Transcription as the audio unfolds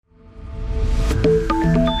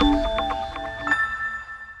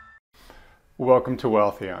Welcome to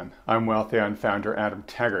Wealthion. I'm Wealthion founder Adam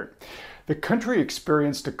Taggart. The country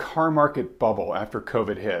experienced a car market bubble after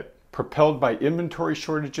COVID hit, propelled by inventory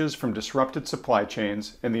shortages from disrupted supply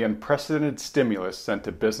chains and the unprecedented stimulus sent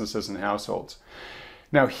to businesses and households.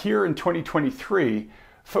 Now, here in 2023,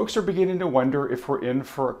 folks are beginning to wonder if we're in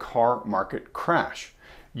for a car market crash.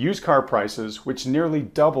 Used car prices, which nearly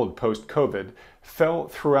doubled post-COVID, fell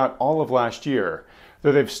throughout all of last year,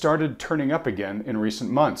 though they've started turning up again in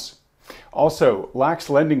recent months. Also, lax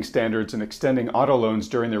lending standards and extending auto loans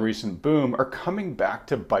during the recent boom are coming back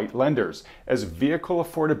to bite lenders. As vehicle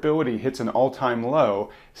affordability hits an all-time low,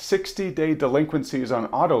 60-day delinquencies on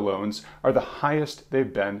auto loans are the highest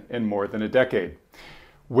they've been in more than a decade.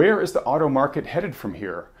 Where is the auto market headed from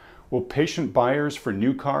here? Will patient buyers for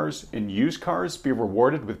new cars and used cars be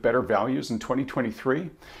rewarded with better values in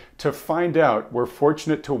 2023? To find out, we're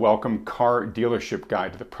fortunate to welcome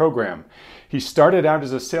CarDealershipGuy to the program. He started out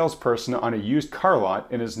as a salesperson on a used car lot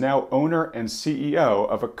and is now owner and CEO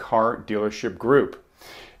of a car dealership group.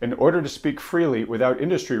 In order to speak freely without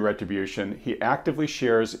industry retribution, he actively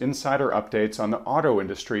shares insider updates on the auto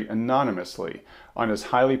industry anonymously on his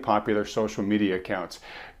highly popular social media accounts.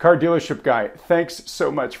 CarDealershipGuy, thanks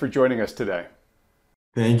so much for joining us today.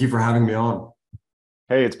 Thank you for having me on.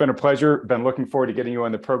 Hey, it's been a pleasure. Been looking forward to getting you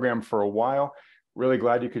on the program for a while. Really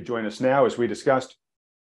glad you could join us now. As we discussed,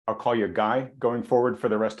 I'll call you Guy going forward for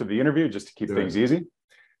the rest of the interview, just to keep things easy.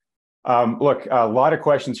 Look, a lot of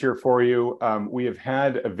questions here for you. We have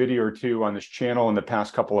had a video or two on this channel in the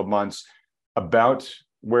past couple of months about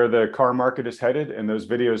where the car market is headed, and those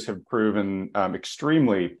videos have proven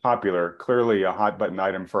extremely popular, clearly a hot button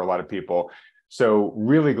item for a lot of people. So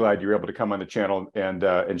really glad you're able to come on the channel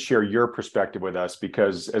and share your perspective with us,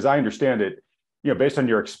 because as I understand it, based on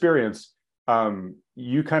your experience,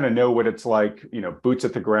 you kind of know what it's like, boots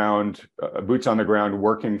on the ground,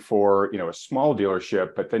 working for, a small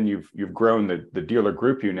dealership, but then you've grown the dealer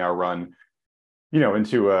group you now run,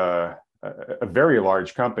 into a very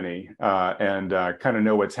large company, and kind of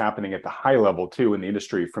know what's happening at the high level too in the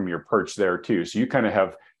industry from your perch there too. So you kind of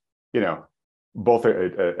have, both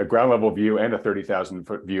a ground level view and a 30,000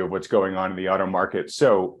 foot view of what's going on in the auto market.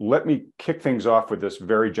 So let me kick things off with this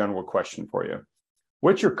very general question for you.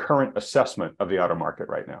 What's your current assessment of the auto market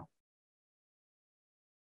right now?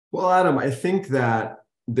 Well, Adam, I think that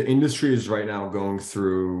the industry is right now going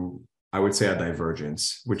through, I would say, a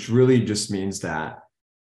divergence, which really just means that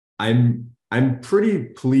I'm pretty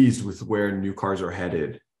pleased with where new cars are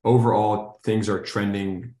headed. Overall, things are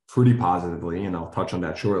trending pretty positively, and I'll touch on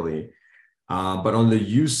that shortly. But on the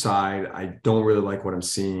used side, I don't really like what I'm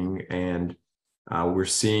seeing, and we're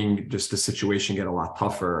seeing just the situation get a lot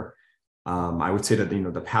tougher. I would say that,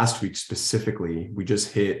 the past week specifically, we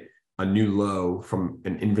just hit a new low from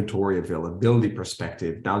an inventory availability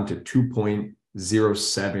perspective, down to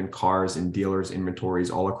 2.07 cars in dealers'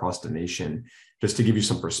 inventories all across the nation. Just to give you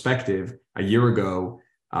some perspective, a year ago,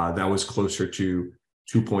 that was closer to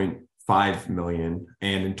 2.5 million.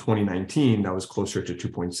 And in 2019, that was closer to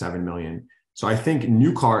 2.7 million. So I think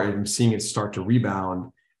new car, I'm seeing it start to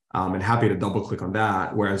rebound, and happy to double click on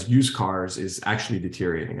that, whereas used cars is actually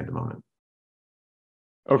deteriorating at the moment.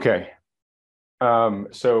 Okay.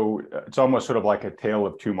 So it's almost sort of like a tale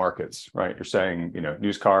of two markets, right? You're saying,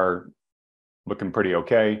 used car looking pretty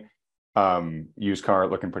okay, used car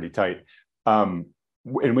looking pretty tight. And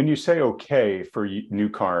when you say okay for new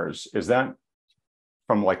cars, is that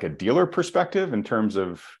from like a dealer perspective in terms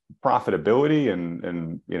of profitability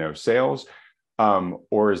and sales?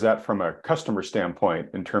 Or is that from a customer standpoint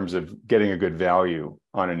in terms of getting a good value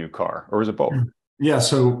on a new car, or is it both? Yeah,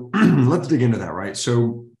 so let's dig into that, right?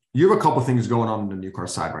 So you have a couple of things going on the new car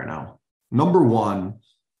side right now. Number one,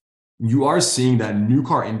 you are seeing that new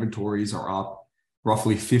car inventories are up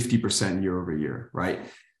roughly 50% year over year, right?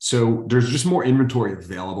 So there's just more inventory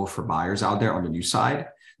available for buyers out there on the new side.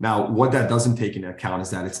 Now, what that doesn't take into account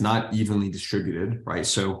is that it's not evenly distributed, right?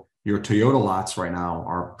 So your Toyota lots right now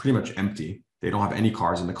are pretty much empty. They don't have any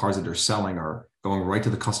cars, and the cars that they're selling are going right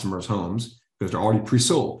to the customers' homes because they're already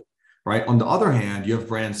pre-sold. Right. On the other hand, you have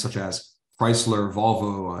brands such as Chrysler,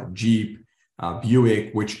 Volvo, Jeep,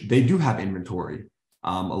 Buick, which they do have inventory,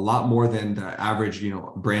 a lot more than the average,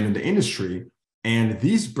 brand in the industry. And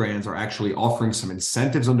these brands are actually offering some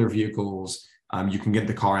incentives on their vehicles. You can get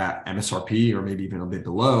the car at MSRP or maybe even a bit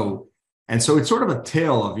below. And so it's sort of a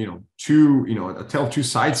tale of, a tale of two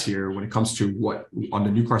sides here when it comes to what on the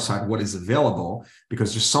new car side, what is available,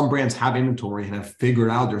 because just some brands have inventory and have figured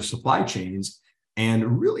out their supply chains.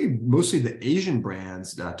 And really, mostly the Asian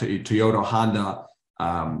brands, Toyota, Honda,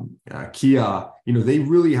 Kia, they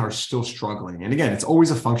really are still struggling. And again, it's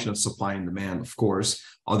always a function of supply and demand, of course.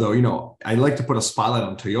 Although, I like to put a spotlight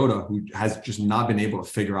on Toyota, who has just not been able to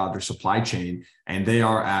figure out their supply chain, and they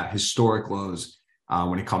are at historic lows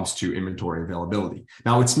when it comes to inventory availability.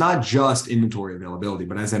 Now, it's not just inventory availability,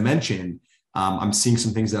 but as I mentioned, I'm seeing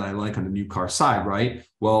some things that I like on the new car side, right?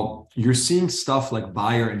 Well, you're seeing stuff like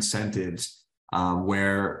buyer incentives,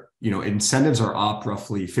 where incentives are up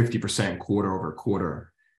roughly 50% quarter over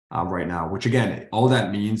quarter right now, which again, all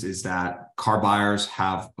that means is that car buyers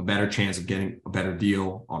have a better chance of getting a better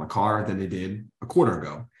deal on a car than they did a quarter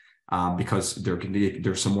ago, because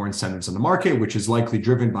there's some more incentives in the market, which is likely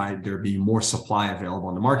driven by there being more supply available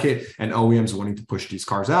on the market and OEMs wanting to push these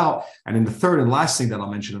cars out. And then the third and last thing that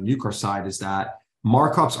I'll mention on the new car side is that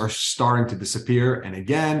markups are starting to disappear. And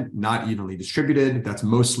again, not evenly distributed. That's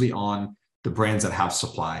mostly on the brands that have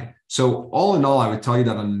supply. So all in all, I would tell you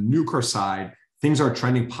that on the new car side, things are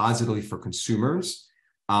trending positively for consumers.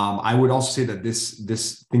 I would also say that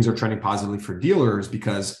this things are trending positively for dealers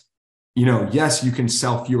because, yes, you can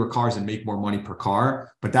sell fewer cars and make more money per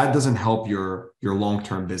car, but that doesn't help your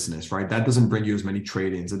long-term business, right? That doesn't bring you as many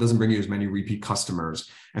trade-ins. It doesn't bring you as many repeat customers.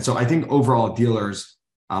 And so I think overall dealers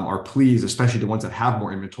are pleased, especially the ones that have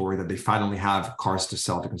more inventory, that they finally have cars to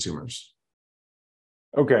sell to consumers.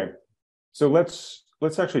 Okay. So let's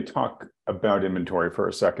actually talk about inventory for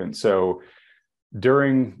a second. So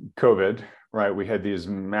during COVID, right, we had these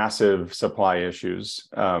massive supply issues,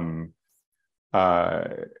 for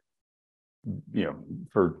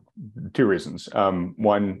two reasons.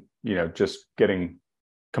 One, just getting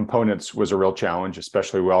components was a real challenge,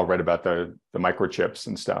 especially we all read about the microchips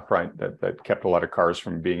and stuff, right, that kept a lot of cars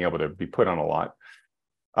from being able to be put on a lot.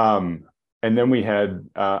 And then we had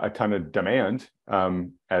a ton of demand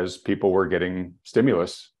as people were getting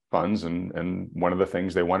stimulus funds, and one of the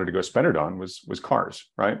things they wanted to go spend it on was cars,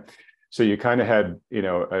 right? So you kind of had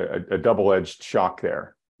a double-edged shock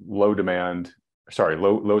there: low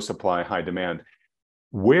supply, high demand.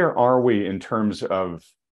 Where are we in terms of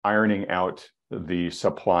ironing out the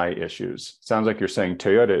supply issues? Sounds like you're saying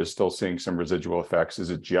Toyota is still seeing some residual effects. Is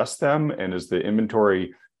it just them, and is the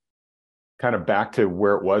inventory kind of back to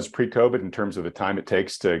where it was pre-COVID in terms of the time it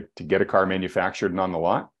takes to get a car manufactured and on the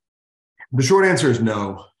lot? The short answer is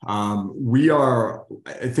no. I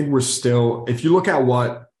think we're still, if you look at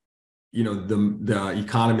what, the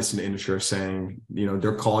economists in the industry are saying,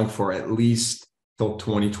 they're calling for at least till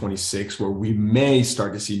 2026, where we may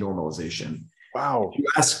start to see normalization. Wow. If you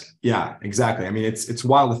ask, yeah, exactly. I mean, it's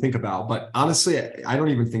wild to think about, but honestly, I don't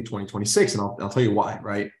even think 2026, and I'll tell you why,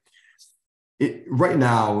 right? Right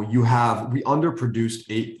now, we underproduced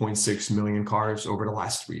 8.6 million cars over the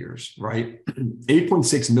last 3 years, right?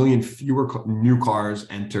 8.6 million fewer new cars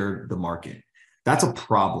entered the market. That's a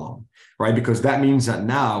problem, right? Because that means that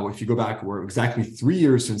now, if you go back, we're exactly 3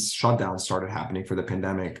 years since shutdowns started happening for the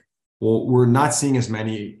pandemic. Well, we're not seeing as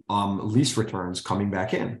many lease returns coming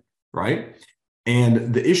back in, right?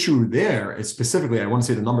 And the issue there is specifically, I want to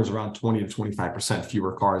say the numbers around 20 to 25%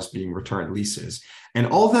 fewer cars being returned leases. And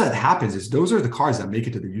all that happens is those are the cars that make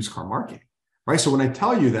it to the used car market, right? So when I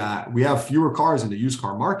tell you that we have fewer cars in the used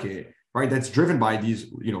car market, right, that's driven by these,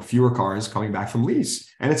 fewer cars coming back from lease.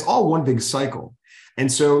 And it's all one big cycle.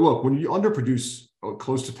 And so look, when you underproduce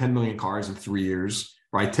close to 10 million cars in 3 years,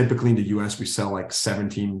 right? Typically in the US, we sell like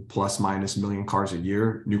 17 plus minus million cars a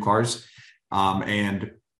year, new cars.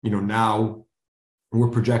 Now we're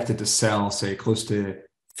projected to sell, say, close to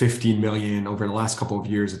 15 million over the last couple of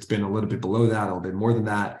years. It's been a little bit below that, a little bit more than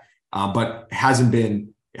that, but it hasn't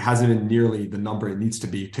been nearly the number it needs to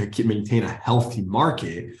be to maintain a healthy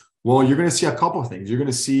market. Well, you're going to see a couple of things. You're going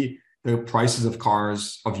to see the prices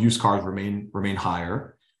of used cars remain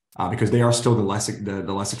higher because they are still the less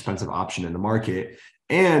expensive option in the market.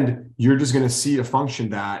 And you're just going to see a function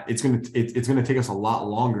that it's going to take us a lot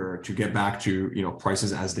longer to get back to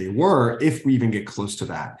prices as they were, if we even get close to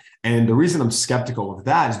that. And the reason I'm skeptical of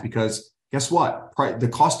that is because guess what? The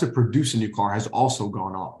cost to produce a new car has also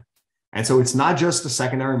gone up. And so it's not just the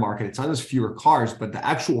secondary market, it's not just fewer cars, but the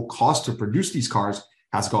actual cost to produce these cars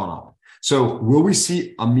has gone up. So will we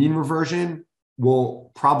see a mean reversion?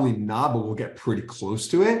 Well, probably not, but we'll get pretty close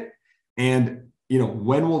to it. And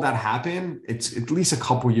when will that happen? It's at least a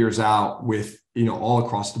couple years out with, all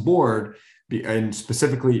across the board, and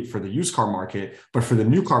specifically for the used car market. But for the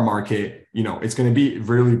new car market, it's going to be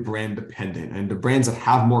really brand dependent. And the brands that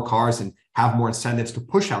have more cars and have more incentives to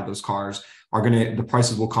push out those cars the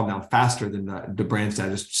prices will come down faster than the brands that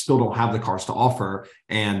just still don't have the cars to offer.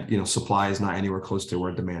 And, supply is not anywhere close to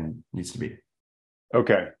where demand needs to be.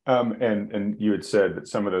 Okay. And you had said that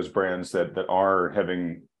some of those brands that are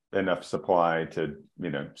having enough supply to,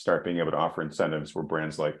 start being able to offer incentives were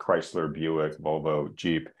brands like Chrysler, Buick, Volvo,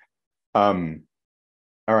 Jeep. All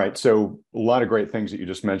right, so a lot of great things that you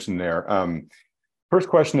just mentioned there. First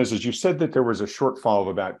question is you said that there was a shortfall of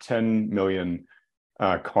about 10 million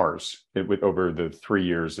cars over the 3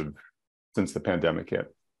 years since the pandemic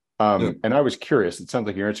hit. And I was curious, it sounds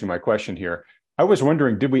like you're answering my question here. I was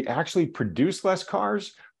wondering, did we actually produce less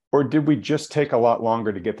cars, or did we just take a lot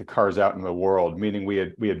longer to get the cars out in the world? Meaning we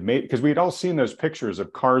had made, because we had all seen those pictures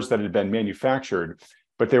of cars that had been manufactured,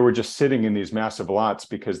 but they were just sitting in these massive lots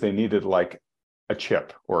because they needed like a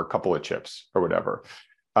chip or a couple of chips or whatever.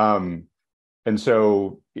 And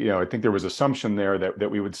so, I think there was assumption there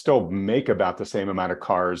that we would still make about the same amount of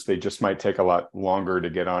cars. They just might take a lot longer to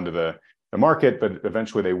get onto the market, but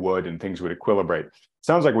eventually they would, and things would equilibrate.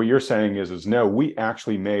 Sounds like what you're saying is no, we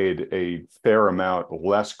actually made a fair amount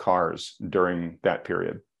less cars during that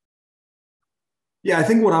period. Yeah, I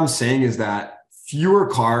think what I'm saying is that fewer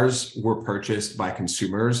cars were purchased by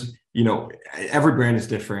consumers. Every brand is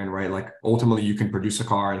different, right? Like ultimately you can produce a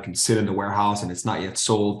car and it can sit in the warehouse and it's not yet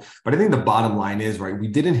sold. But I think the bottom line is, right, we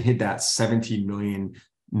didn't hit that 17 million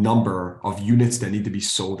number of units that need to be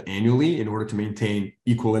sold annually in order to maintain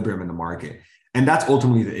equilibrium in the market. And that's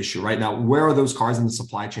ultimately the issue right now. Where are those cars in the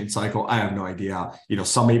supply chain cycle? I have no idea.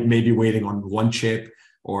 Some may be waiting on one chip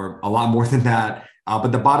or a lot more than that.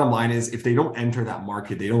 But the bottom line is, if they don't enter that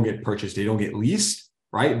market, they don't get purchased, they don't get leased,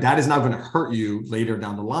 right? That is not going to hurt you later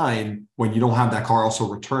down the line when you don't have that car also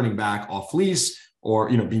returning back off lease or,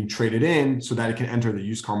 being traded in so that it can enter the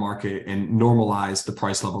used car market and normalize the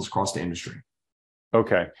price levels across the industry.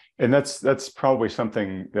 Okay. And that's probably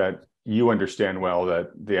something that you understand well, that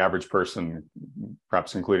the average person,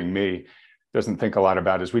 perhaps including me, doesn't think a lot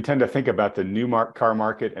about, is we tend to think about the new car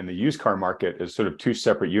market and the used car market as sort of two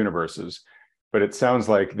separate universes. But it sounds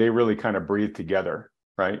like they really kind of breathe together,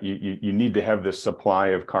 right? You need to have this supply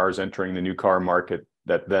of cars entering the new car market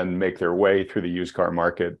that then make their way through the used car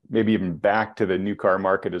market, maybe even back to the new car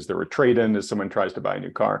market as they're a trade-in as someone tries to buy a new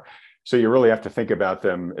car. So you really have to think about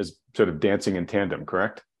them as sort of dancing in tandem,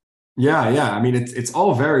 correct? Yeah. I mean, it's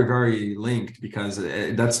all very, very linked, because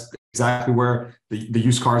that's exactly where the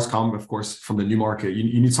used cars come, of course, from the new market.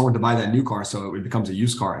 You need someone to buy that new car, so it becomes a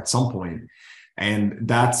used car at some point. And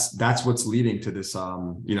that's what's leading to this,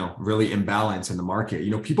 really imbalance in the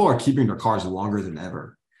market. People are keeping their cars longer than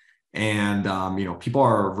ever. And, people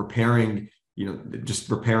are repairing, just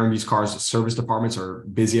repairing these cars. Service departments are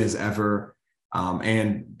busy as ever.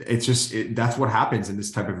 And it's just, that's what happens in this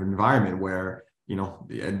type of environment where,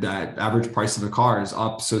 that average price of a car is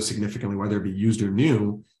up so significantly, whether it be used or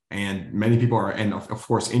new. And many people are, and of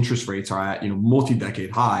course, interest rates are at,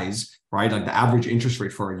 multi-decade highs, right? Like the average interest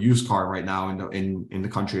rate for a used car right now in the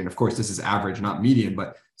country. And of course, this is average, not median,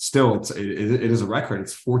 but still it is a record.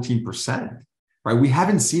 It's 14%, right? We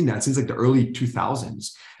haven't seen that since like the early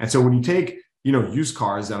 2000s. And so when you take, used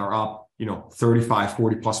cars that are up, 35,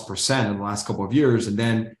 40+% in the last couple of years, and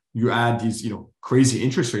then you add these, crazy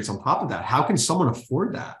interest rates on top of that, how can someone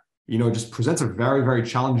afford that? It just presents a very, very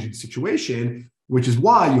challenging situation, which is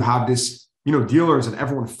why you have this, dealers and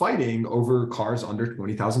everyone fighting over cars under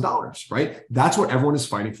 $20,000, right? That's what everyone is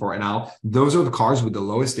fighting for right now. Those are the cars with the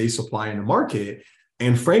lowest day supply in the market.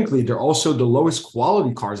 And frankly, they're also the lowest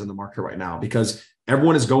quality cars in the market right now, because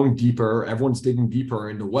everyone is going deeper. Everyone's digging deeper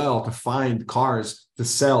in the well to find cars to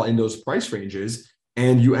sell in those price ranges.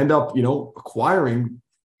 And you end up, acquiring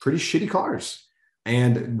pretty shitty cars.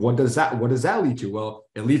 And what does that lead to? Well,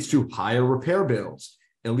 it leads to higher repair bills.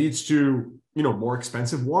 It leads to, more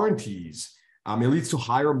expensive warranties. It leads to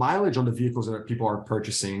higher mileage on the vehicles that people are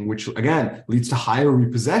purchasing, which again leads to higher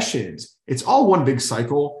repossessions. It's all one big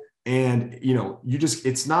cycle. And,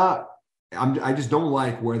 I just don't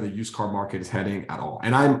like where the used car market is heading at all.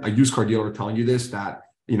 And I'm a used car dealer telling you this, that,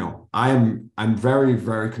 I'm very,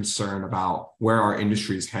 very concerned about where our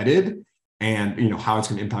industry is headed and, how it's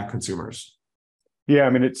going to impact consumers. Yeah, I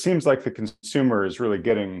mean, it seems like the consumer is really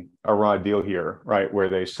getting a raw deal here, right? Where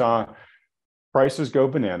they saw prices go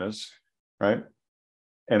bananas, right?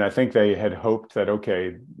 And I think they had hoped that,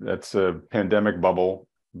 okay, that's a pandemic bubble,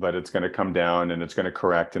 but it's going to come down and it's going to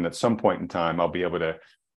correct. And at some point in time, I'll be able to,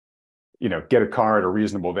 get a car at a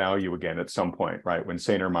reasonable value again at some point, right? When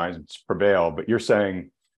saner minds prevail. But you're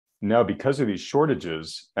saying, no, because of these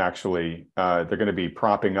shortages, actually, they're going to be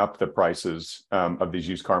propping up the prices of these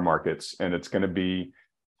used car markets. And it's going to be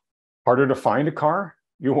harder to find a car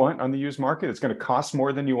you want on the used market. It's going to cost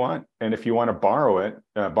more than you want. And if you want to borrow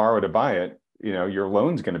to buy it, your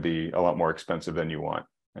loan's going to be a lot more expensive than you want.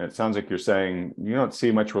 And it sounds like you're saying you don't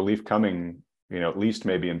see much relief coming, at least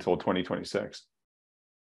maybe until 2026.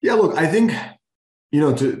 Yeah, look, I think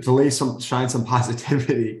to shine some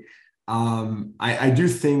positivity, I do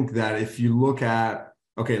think that if you look at,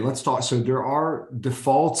 okay, let's talk. So there are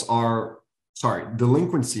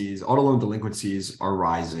delinquencies, auto loan delinquencies are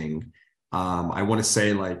rising. I want to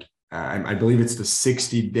say like, I believe it's the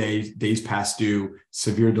 60 days past due.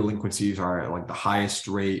 Severe delinquencies are at like the highest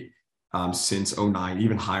rate since '09,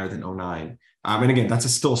 even higher than '09. And again, that's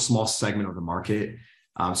still a small segment of the market.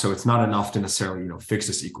 So it's not enough to necessarily, fix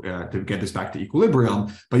this to get this back to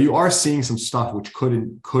equilibrium. But you are seeing some stuff which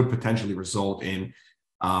could potentially result in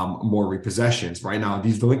more repossessions. Right now,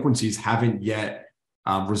 these delinquencies haven't yet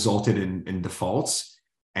resulted in defaults.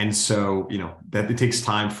 And so, that it takes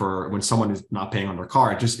time for when someone is not paying on their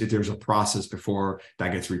car. There's a process before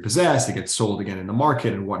that gets repossessed, it gets sold again in the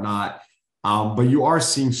market and whatnot. But you are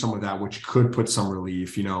seeing some of that, which could put some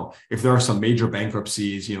relief. If there are some major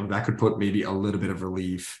bankruptcies, that could put maybe a little bit of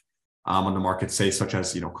relief on the market, say, such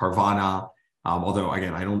as, Carvana. Although,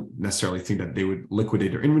 again, I don't necessarily think that they would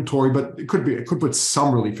liquidate their inventory, but it could put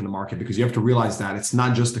some relief in the market, because you have to realize that it's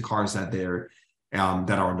not just the cars that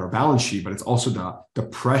that are on their balance sheet, but it's also the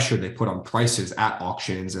pressure they put on prices at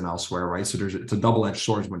auctions and elsewhere, right? So it's a double-edged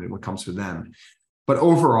sword when it comes to them. But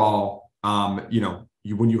overall,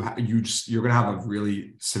 you're going to have a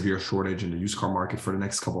really severe shortage in the used car market for the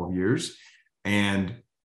next couple of years, and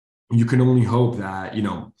you can only hope that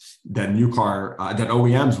that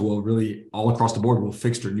OEMs will really all across the board will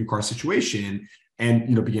fix their new car situation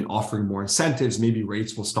and begin offering more incentives. Maybe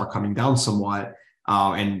rates will start coming down somewhat.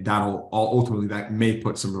 And that may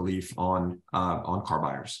put some relief on car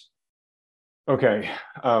buyers. Okay.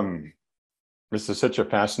 This is such a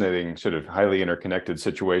fascinating, sort of highly interconnected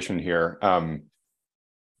situation here.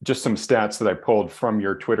 Just some stats that I pulled from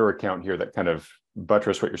your Twitter account here that kind of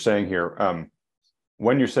buttress what you're saying here.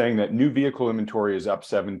 When you're saying that new vehicle inventory is up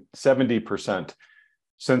 70%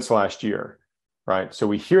 since last year, right? So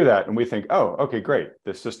we hear that and we think, oh, okay, great.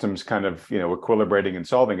 The system's kind of, equilibrating and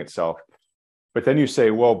solving itself. But then you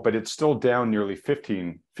say, well, but it's still down nearly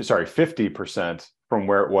 50% from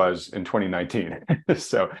where it was in 2019.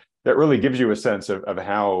 So that really gives you a sense of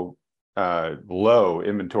how low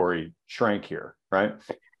inventory shrank here, right?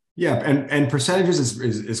 Yeah, and percentages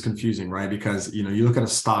is confusing, right? Because you look at a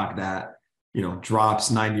stock that drops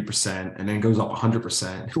 90% and then goes up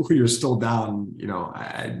 100%, you're still down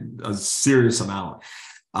a serious amount.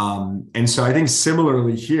 And so I think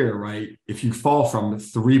similarly here, right, if you fall from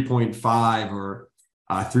 3.5 or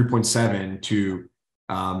 3.7 to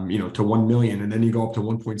 1 million, and then you go up to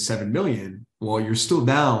 1.7 million, well, you're still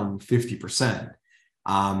down 50%.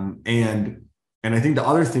 And I think the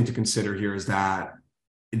other thing to consider here is that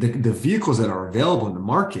the vehicles that are available in the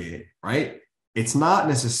market, right, it's not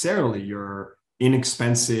necessarily your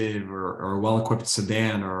inexpensive or well-equipped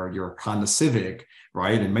sedan or your Honda Civic,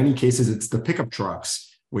 right? In many cases, it's the pickup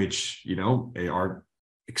trucks, which, they are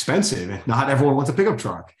expensive and not everyone wants a pickup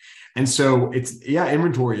truck. And so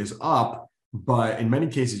inventory is up, but in many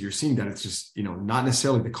cases you're seeing that it's just, not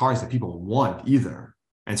necessarily the cars that people want either.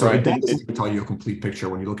 And so it doesn't tell you a complete picture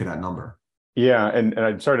when you look at that number. Yeah. And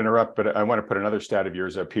I'm sorry to interrupt, but I want to put another stat of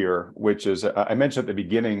yours up here, which is, I mentioned at the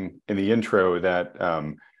beginning in the intro that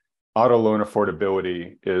auto loan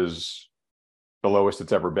affordability is the lowest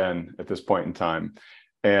it's ever been at this point in time.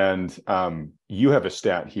 And you have a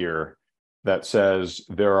stat here that says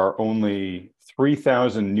there are only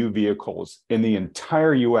 3,000 new vehicles in the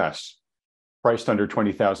entire US priced under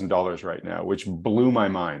 $20,000 right now, which blew my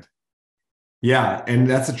mind. Yeah, and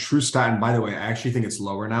that's a true stat. And by the way, I actually think it's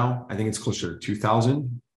lower now. I think it's closer to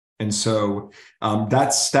 2,000. And so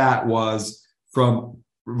that stat was from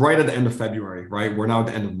right at the end of February, right? We're now at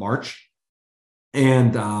the end of March.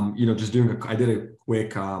 And, just I did a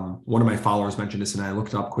quick, one of my followers mentioned this and I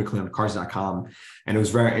looked it up quickly on cars.com, and it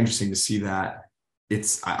was very interesting to see that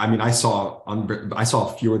I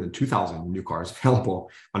saw fewer than 2,000 new cars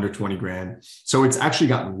available under 20 grand. So it's actually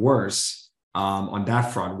gotten worse on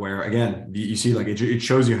that front, where again, you see, like it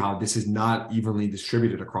shows you how this is not evenly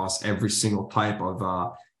distributed across every single type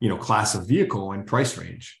of, class of vehicle and price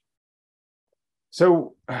range.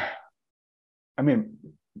 So,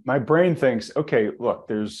 my brain thinks, okay, look,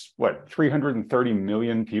 there's 330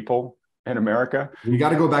 million people in America. You got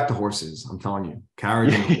to go back to horses. I'm telling you,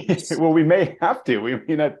 carriage. And well, we may have to.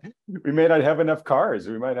 We may not have enough cars.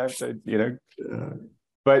 We might have to,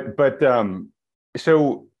 But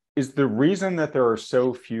so is the reason that there are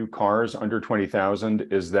so few cars under 20,000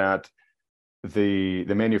 is that the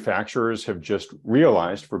manufacturers have just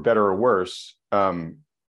realized, for better or worse,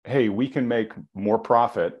 hey, we can make more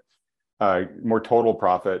profit. More total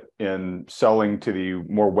profit in selling to the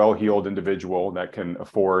more well-heeled individual that can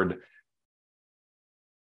afford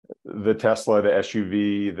the Tesla, the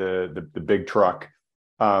SUV, the big truck,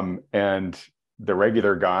 and the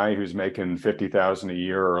regular guy who's making 50,000 a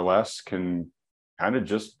year or less can kind of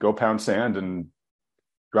just go pound sand and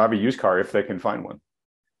drive a used car if they can find one.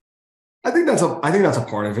 I think that's a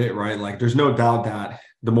part of it, right? Like, there's no doubt that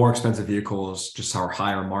the more expensive vehicles just are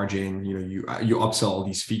higher margin. You upsell all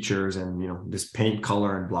these features and this paint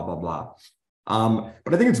color and blah blah blah.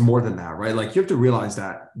 But I think it's more than that, right? Like, you have to realize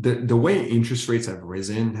that the way interest rates have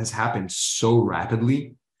risen has happened so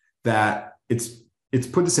rapidly that it's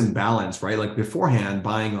put this in balance, right? Like, beforehand,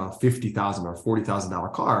 buying a $50,000 or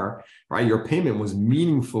 $40,000 car, right? Your payment was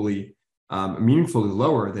meaningfully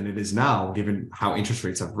lower than it is now, given how interest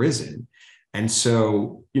rates have risen. And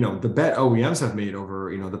so, the bet OEMs have made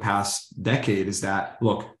over, the past decade is that,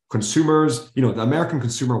 look, consumers, the American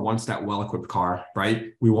consumer wants that well-equipped car,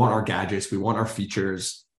 right? We want our gadgets, we want our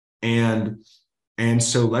features. And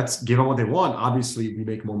so let's give them what they want. Obviously, we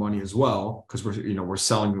make more money as well because we're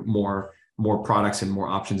selling more products and more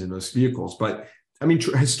options in those vehicles. But I mean,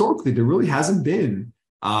 historically, there really hasn't been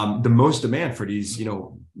the most demand for these,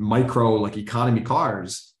 micro, like, economy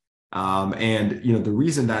cars. And the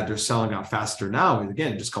reason that they're selling out faster now is,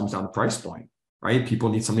 again, it just comes down to price point, right? People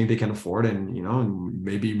need something they can afford, and and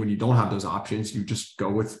maybe when you don't have those options, you just go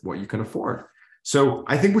with what you can afford. So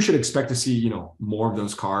I think we should expect to see more of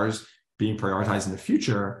those cars being prioritized in the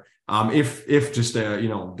future. If just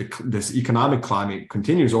this economic climate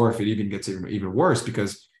continues, or if it even gets even worse,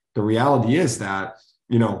 because the reality is that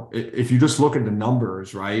if you just look at the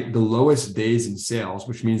numbers, right, the lowest days in sales,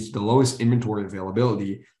 which means the lowest inventory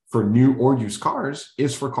availability for new or used cars,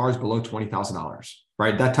 is for cars below $20,000,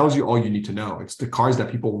 right? That tells you all you need to know. It's the cars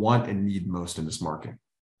that people want and need most in this market.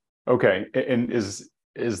 Okay, and is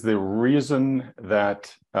the reason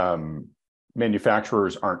that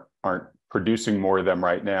manufacturers aren't producing more of them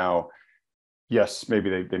right now? Yes,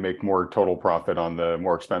 maybe they make more total profit on the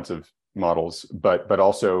more expensive models, but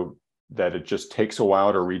also that it just takes a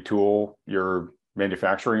while to retool your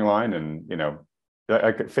manufacturing line. And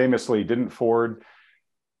famously, didn't Ford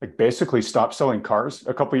basically stop selling cars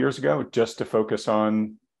a couple of years ago just to focus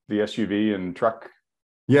on the SUV and truck?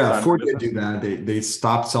 Yeah, Ford did do that. They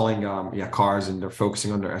stopped selling cars, and they're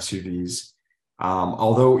focusing on their SUVs.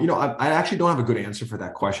 Although I actually don't have a good answer for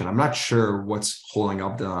that question. I'm not sure what's holding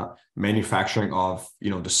up the manufacturing of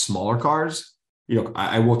the smaller cars.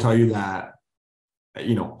 I will tell you that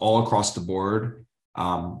all across the board,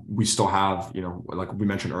 we still have like we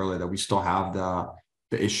mentioned earlier, that we still have the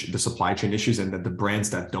supply chain issues, and that the brands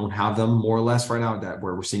that don't have them, more or less, right now, that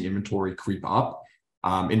where we're seeing inventory creep up.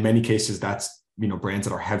 In many cases, that's brands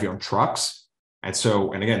that are heavy on trucks.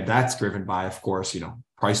 And again, that's driven by, of course,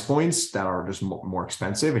 price points that are just more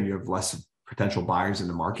expensive, and you have less potential buyers in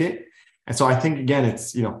the market. And so I think, again,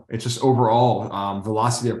 it's just overall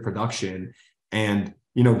velocity of production. And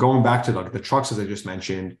going back to the trucks, as I just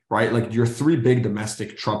mentioned, right? Like, your three big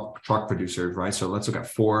domestic truck producers, right? So let's look at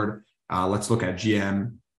Ford, let's look at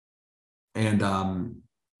GM, and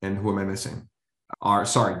who am I missing?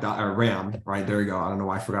 Ram, right? There you go. I don't know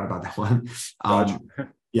why I forgot about that one.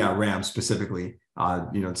 Yeah, Ram specifically.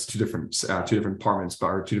 It's two different departments,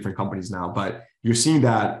 or two different companies now. But you're seeing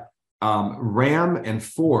that Ram and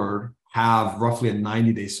Ford have roughly a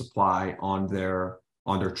 90-day supply on their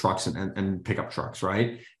trucks and pickup trucks,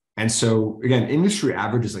 right? And so, again, industry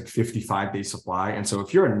average is like 55-day supply. And so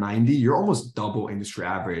if you're at 90, you're almost double industry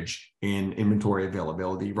average in inventory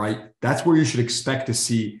availability, right? That's where you should expect to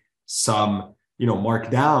see some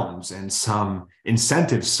markdowns and some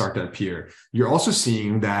incentives start to appear. You're also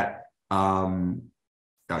seeing that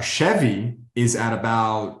Chevy is at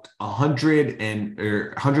about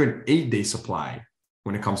 108-day supply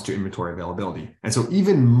when it comes to inventory availability. And so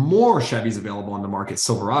even more Chevys available on the market,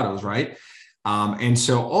 Silverados, right? And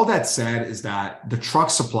so all that said is that the truck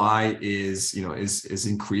supply is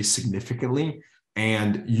increased significantly.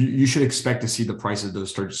 And you should expect to see the prices of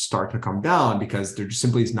those start to come down, because there just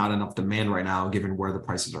simply is not enough demand right now, given where the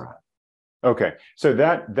prices are at. Okay, so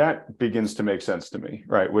that begins to make sense to me,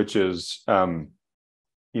 right? Which is,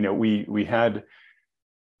 we had,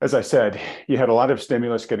 as I said, you had a lot of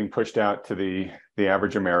stimulus getting pushed out to the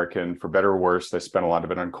average American, for better or worse. They spent a lot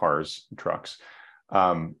of it on cars and trucks,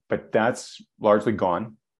 but that's largely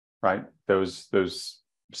gone, right? Those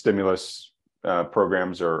stimulus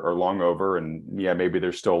programs are long over, and maybe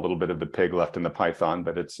there's still a little bit of the pig left in the python,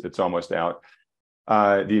 but it's almost out.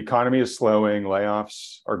 The economy is slowing,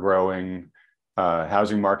 layoffs are growing,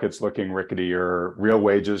 housing market's looking ricketier, real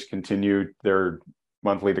wages continue their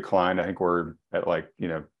monthly decline. I think we're at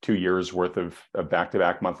 2 years worth of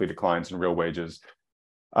back-to-back monthly declines in real wages.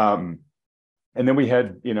 And then we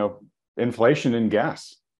had inflation in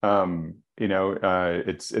gas,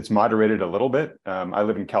 It's moderated a little bit. I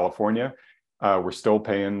live in California. We're still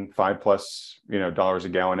paying $5+ dollars a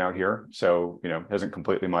gallon out here. So, hasn't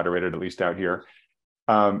completely moderated, at least out here.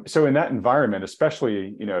 So in that environment,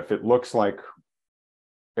 especially, if it looks like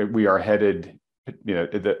we are headed,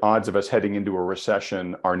 the odds of us heading into a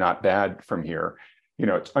recession are not bad from here.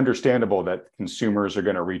 It's understandable that consumers are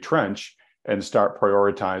going to retrench and start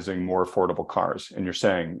prioritizing more affordable cars. And you're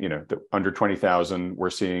saying, the under 20,000, we're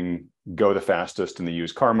seeing go the fastest in the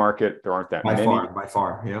used car market. There aren't that many. By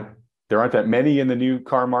far, yeah. There aren't that many in the new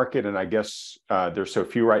car market, and I guess there's so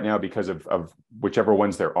few right now because of whichever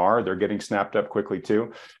ones there are. They're getting snapped up quickly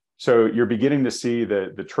too. So you're beginning to see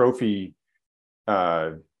the trophy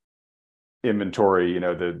inventory,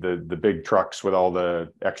 the big trucks with all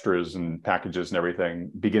the extras and packages and everything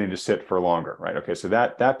beginning to sit for longer, right? Okay, so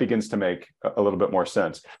that begins to make a little bit more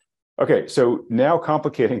sense. Okay, so now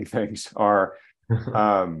complicating things are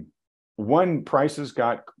one, prices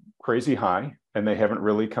got crazy high and they haven't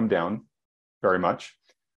really come down very much.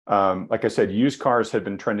 Like I said, used cars had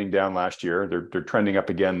been trending down last year. They're trending up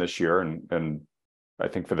again this year, and I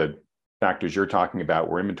think for the factors you're talking about,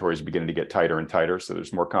 where inventory is beginning to get tighter and tighter, so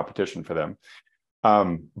there's more competition for them.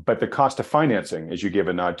 But the cost of financing, as you gave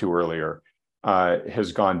a nod to earlier,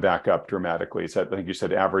 has gone back up dramatically. I think you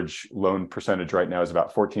said average loan percentage right now is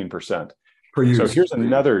about 14%. Per use. So here's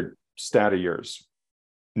another stat of yours.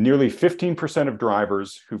 Nearly 15% of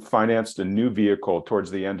drivers who financed a new vehicle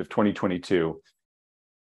towards the end of 2022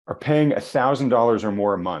 are paying $1,000 or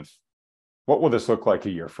more a month. What will this look like a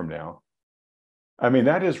year from now? I mean,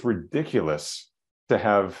 that is ridiculous to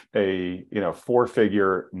have a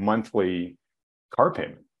 4-figure monthly car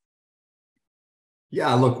payment.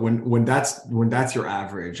 Yeah, look, when that's your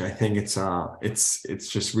average, I think it's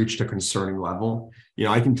just reached a concerning level.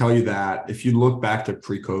 I can tell you that if you look back to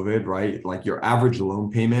pre-COVID, right, like your average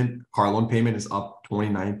car loan payment is up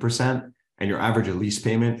 29%, and your average lease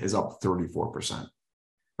payment is up 34%,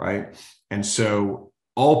 right? And so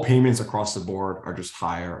all payments across the board are just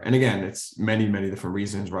higher. And again, it's many, many different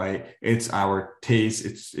reasons, right? It's our taste.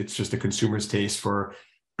 It's just the consumer's taste for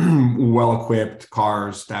well-equipped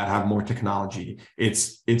cars that have more technology.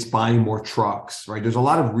 It's buying more trucks, right? There's a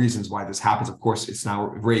lot of reasons why this happens. Of course, it's now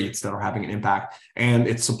rates that are having an impact, and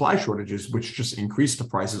it's supply shortages, which just increase the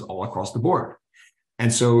prices all across the board.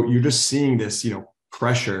 And so you're just seeing this,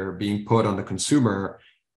 pressure being put on the consumer.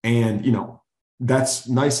 And, that's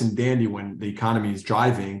nice and dandy when the economy is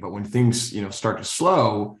driving, but when things, start to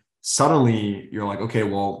slow, suddenly you're like, okay,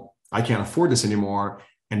 well, I can't afford this anymore.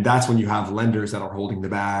 And that's when you have lenders that are holding the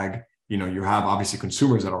bag. You have obviously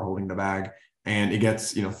consumers that are holding the bag, and it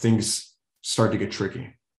gets, things start to get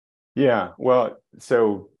tricky. Yeah, well,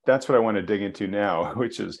 so that's what I want to dig into now,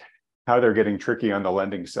 which is how they're getting tricky on the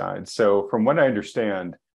lending side. So from what I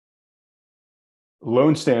understand,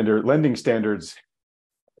 lending standards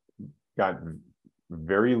got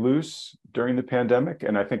very loose during the pandemic.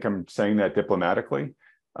 And I think I'm saying that diplomatically.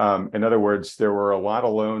 In other words, there were a lot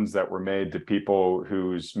of loans that were made to people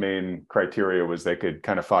whose main criteria was they could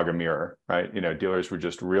kind of fog a mirror, right? Dealers were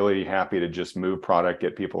just really happy to just move product,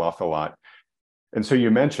 get people off the lot. And so you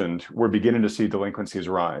mentioned we're beginning to see delinquencies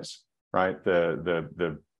rise, right?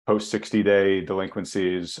 The post 60-day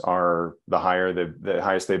delinquencies are the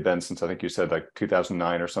highest they've been since, I think you said, like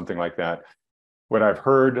 2009 or something like that. What I've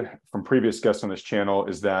heard from previous guests on this channel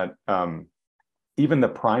is that even the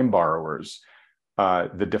prime borrowers,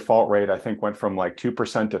 the default rate, I think, went from like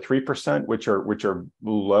 2% to 3%, which are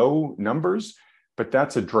low numbers, but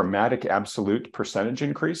that's a dramatic absolute percentage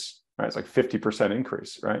increase, right? It's like 50%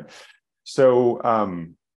 increase, right? So,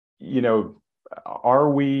 are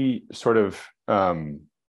we sort of,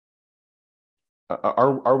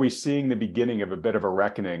 are we seeing the beginning of a bit of a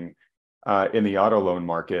reckoning in the auto loan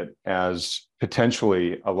market, as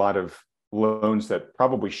potentially a lot of loans that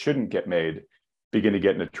probably shouldn't get made begin to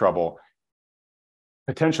get into trouble?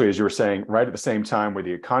 Potentially, as you were saying, right at the same time where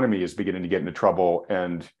the economy is beginning to get into trouble,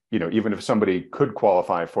 and even if somebody could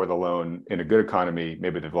qualify for the loan in a good economy,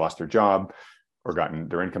 maybe they've lost their job or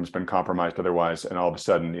their income's been compromised otherwise, and all of a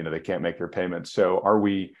sudden, they can't make their payments. So are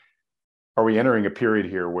we entering a period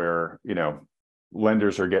here where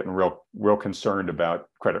lenders are getting real concerned about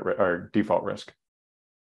credit or default risk?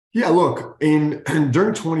 Yeah, look, during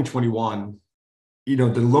 2021,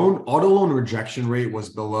 the auto loan rejection rate was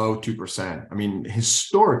below 2%. I mean,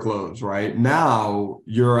 historic lows, right? Now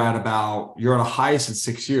you're at a highest in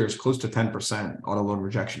 6 years, close to 10% auto loan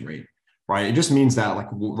rejection rate, right? It just means that like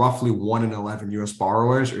roughly 1 in 11 US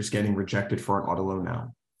borrowers is getting rejected for an auto loan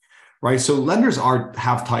now, right? So lenders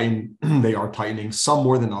have tightened, they are tightening, some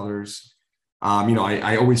more than others.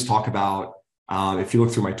 I always talk about, If you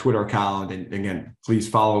look through my Twitter account, and again, please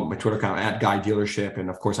follow my Twitter account at Guy Dealership. And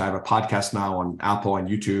of course, I have a podcast now on Apple and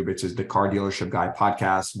YouTube. It's the Car Dealership Guy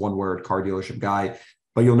podcast, one word, Car Dealership Guy.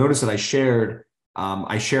 But you'll notice that I share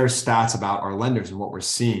stats about our lenders and what we're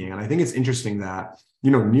seeing. And I think it's interesting that,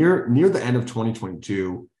 near the end of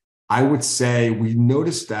 2022, I would say we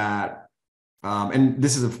noticed that, and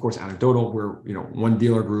this is of course anecdotal. We're, one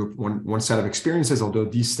dealer group, one set of experiences, although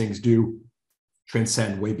these things do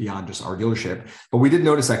transcend way beyond just our dealership. But we did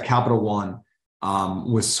notice that Capital One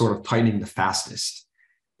was sort of tightening the fastest.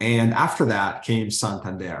 And after that came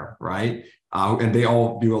Santander, right? And they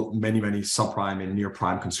all do many, many subprime and near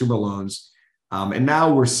prime consumer loans. And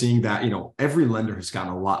now we're seeing that, every lender has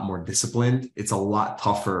gotten a lot more disciplined. It's a lot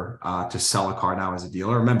tougher to sell a car now as a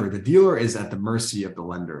dealer. Remember, the dealer is at the mercy of the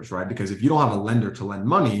lenders, right? Because if you don't have a lender to lend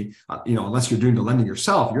money, unless you're doing the lending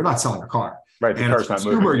yourself, you're not selling a car. Right. The and car's as a not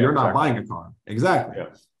consumer, moving. you're not buying a car. Exactly. Yeah.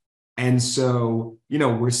 And so,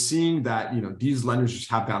 we're seeing that, these lenders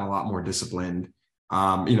just have gotten a lot more disciplined.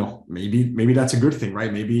 Maybe that's a good thing,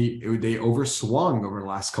 right? Maybe they overswung over the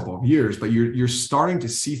last couple of years, but you're starting to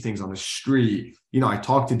see things on the street. I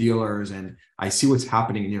talk to dealers and I see what's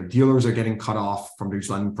happening. Dealers are getting cut off from these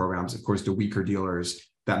lending programs. Of course, the weaker dealers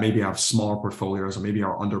that maybe have smaller portfolios or maybe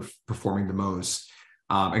are underperforming the most.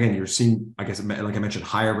 Again, you're seeing, I guess, like I mentioned,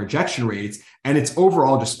 higher rejection rates, and it's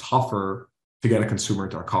overall just tougher to get a consumer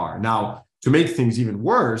into a car. Now, to make things even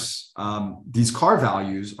worse, these car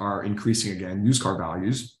values are increasing again, used car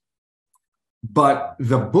values, but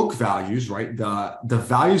the book values, right, the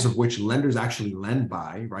values of which lenders actually lend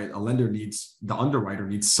by, right, the underwriter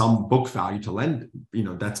needs some book value to lend,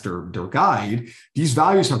 that's their guide. These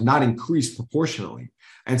values have not increased proportionally.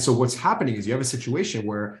 And so what's happening is you have a situation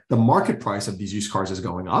where the market price of these used cars is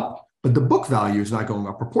going up, but the book value is not going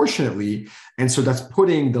up proportionately. And so that's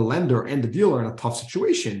putting the lender and the dealer in a tough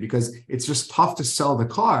situation because it's just tough to sell the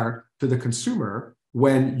car to the consumer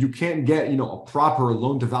when you can't get, a proper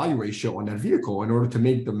loan to value ratio on that vehicle in order to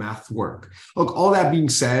make the math work. Look, all that being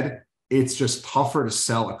said, it's just tougher to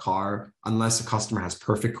sell a car unless a customer has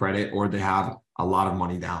perfect credit or they have a lot of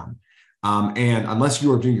money down. And unless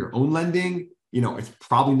you are doing your own lending, it's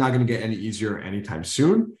probably not going to get any easier anytime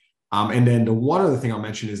soon. And then the one other thing I'll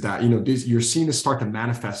mention is that, you're seeing this start to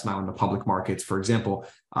manifest now in the public markets. For example,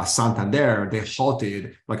 Santander, they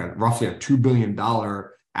halted roughly a $2 billion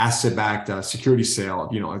asset-backed security sale,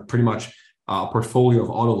 pretty much a portfolio of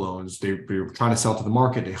auto loans. They were trying to sell to the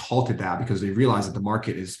market. They halted that because they realized that the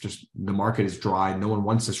market is dry. No one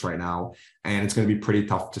wants this right now. And it's going to be pretty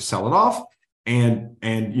tough to sell it off. And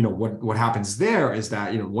what happens there is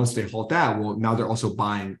that, once they halt that, well, now they're also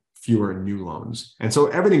buying fewer new loans. And so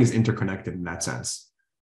everything is interconnected in that sense.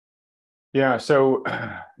 Yeah. So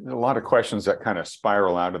a lot of questions that kind of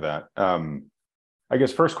spiral out of that. I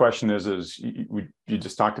guess first question is you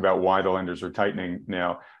just talked about why the lenders are tightening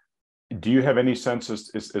now. Do you have any sense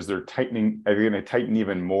is there tightening? Are they going to tighten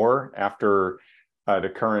even more after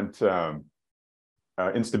the current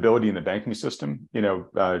instability in the banking system?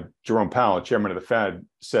 Jerome Powell, chairman of the Fed,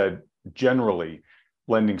 said generally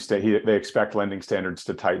they expect lending standards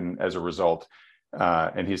to tighten as a result.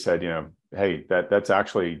 And he said, hey, that's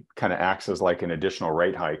actually kind of acts as like an additional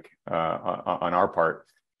rate hike on our part.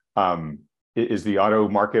 Is the auto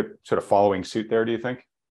market sort of following suit there, do you think?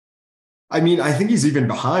 I think he's even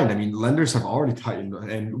behind. Lenders have already tightened,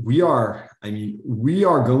 and we are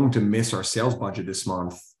going to miss our sales budget this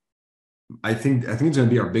month. I think it's going to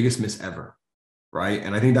be our biggest miss ever, right?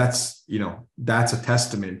 And I think that's a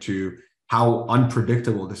testament to how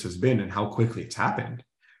unpredictable this has been and how quickly it's happened,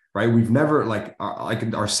 right? We've never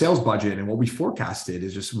our sales budget and what we forecasted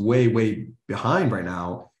is just way, way behind right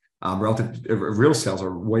now. Relative real sales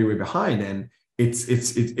are way, way behind, and it's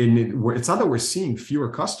not that we're seeing fewer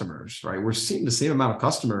customers, right? We're seeing the same amount of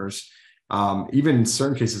customers, even in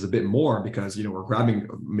certain cases a bit more because we're grabbing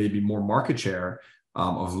maybe more market share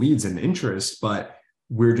of leads and interest, but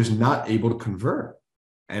we're just not able to convert.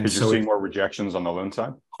 And so you're seeing more rejections on the loan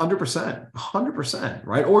side? 100%,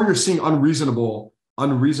 right? Or you're seeing unreasonable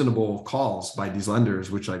calls by these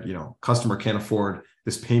lenders, which customer can't afford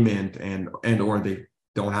this payment and or they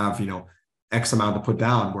don't have, X amount to put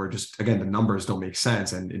down where just, again, the numbers don't make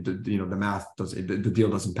sense. And the math the deal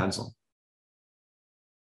doesn't pencil.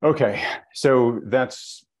 Okay. So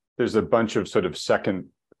there's a bunch of sort of second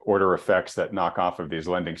order effects that knock off of these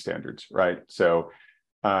lending standards, right? So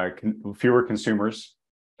fewer consumers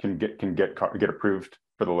can get approved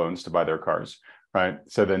for the loans to buy their cars, right?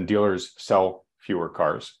 So then dealers sell fewer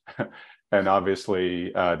cars, and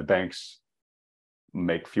obviously the banks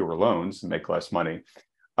make fewer loans and make less money.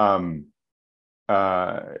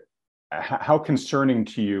 how concerning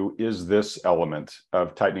to you is this element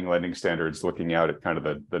of tightening lending standards looking out at kind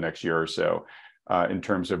of the next year or so in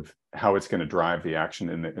terms of how it's going to drive the action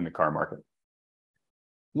in the car market?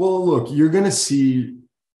 Well, look, you're going to see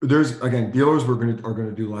again, dealers are going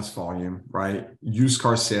to do less volume, right? Used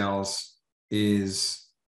car sales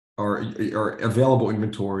or available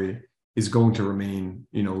inventory is going to remain,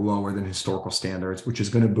 lower than historical standards, which is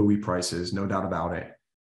going to buoy prices, no doubt about it.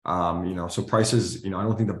 So prices, I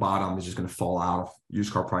don't think the bottom is just going to fall out of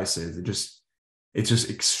used car prices. It's just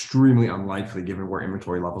extremely unlikely given where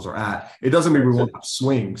inventory levels are at. It doesn't mean we won't have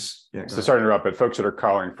swings. Yeah, so sorry to interrupt, but folks that are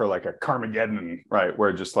calling for like a Carmageddon, right?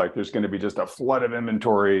 Where just like there's going to be just a flood of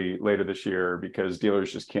inventory later this year because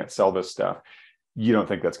dealers just can't sell this stuff. You don't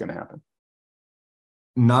think that's going to happen?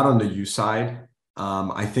 Not on the used side.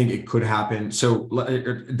 I think it could happen. So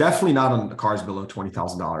definitely not on the cars below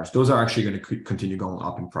 $20,000. Those are actually going to continue going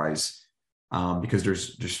up in price because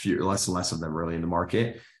there's less and less of them really in the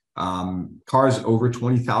market. Cars over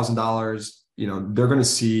 $20,000, they're going to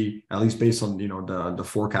see, at least based on, the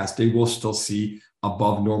forecast, they will still see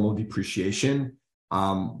above normal depreciation.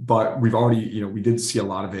 But we've already, we did see a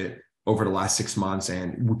lot of it over the last 6 months,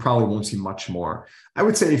 and we probably won't see much more. I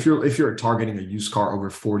would say if you're targeting a used car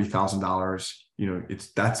over $40,000,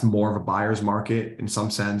 that's more of a buyer's market in some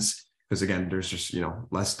sense, because again, there's just,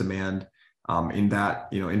 less demand in that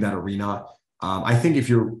arena. I think if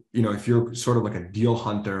you're sort of like a deal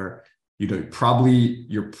hunter, you're probably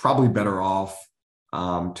better off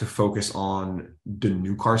to focus on the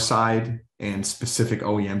new car side and specific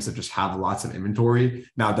OEMs that just have lots of inventory.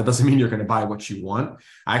 Now, that doesn't mean you're going to buy what you want.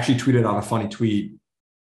 I actually tweeted out a funny tweet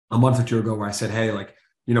a month or two ago where I said, hey,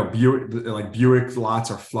 Buick lots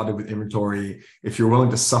are flooded with inventory. If you're willing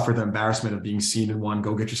to suffer the embarrassment of being seen in one,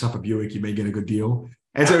 go get yourself a Buick. You may get a good deal.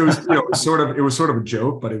 And so it was, it was sort of a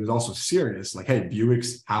joke, but it was also serious. Like, hey,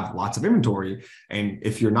 Buicks have lots of inventory, and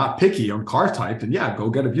if you're not picky on car type, then yeah, go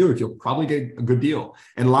get a Buick. You'll probably get a good deal.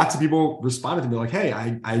 And lots of people responded to me like, hey,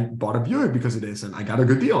 I bought a Buick because of this, and I got a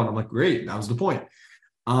good deal. And I'm like, great, that was the point.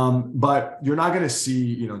 But you're not going to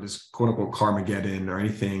see, this quote unquote Carmageddon or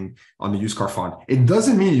anything on the used car front. It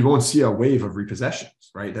doesn't mean you won't see a wave of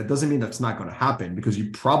repossessions, right? That doesn't mean that's not going to happen, because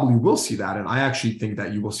you probably will see that. And I actually think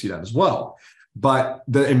that you will see that as well. But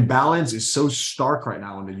the imbalance is so stark right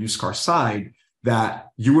now on the used car side that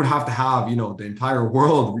you would have to have, the entire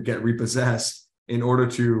world get repossessed in order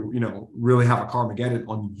to, really have a Carmageddon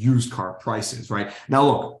on used car prices, right? Now,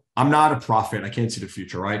 look, I'm not a prophet. I can't see the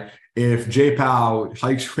future, right? If J-Pow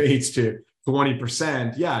hikes rates to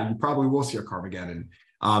 20%, yeah, you probably will see a Carmageddon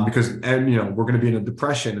because we're going to be in a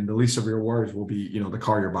depression, and the least of your worries will be, the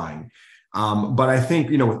car you're buying. But I think,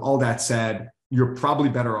 with all that said, you're probably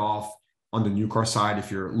better off on the new car side if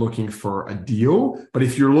you're looking for a deal. But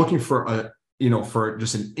if you're looking for for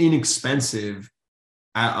just an inexpensive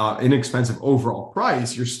overall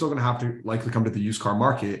price, you're still going to have to likely come to the used car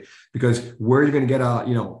market, because where you're going to get a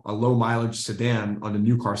low mileage sedan on the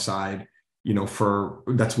new car side, for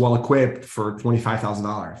that's well equipped for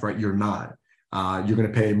 $25,000, right? You're not. You're going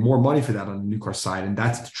to pay more money for that on the new car side, and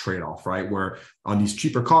that's the trade-off, right? Where on these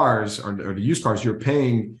cheaper cars or the used cars, you're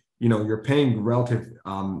paying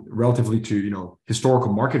relatively to,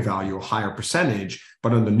 historical market value, a higher percentage,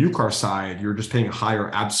 but on the new car side, you're just paying a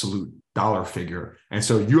higher absolute dollar figure. And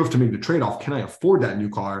so you have to make the trade-off. Can I afford that new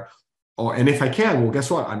car? And if I can, well,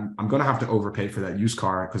 guess what? I'm going to have to overpay for that used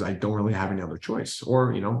car because I don't really have any other choice.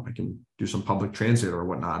 Or, I can do some public transit or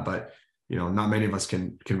whatnot, but, not many of us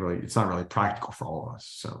can really, it's not really practical for all of us.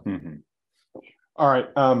 So. Mm-hmm. All right.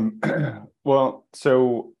 Well,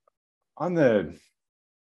 so on the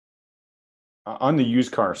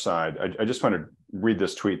used car side, I just want to read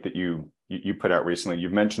this tweet that you put out recently.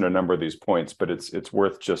 You've mentioned a number of these points, but it's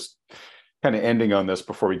worth just kind of ending on this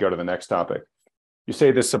before we go to the next topic. You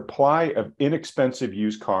say the supply of inexpensive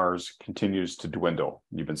used cars continues to dwindle.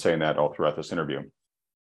 You've been saying that all throughout this interview.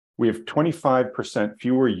 We have 25%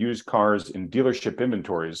 fewer used cars in dealership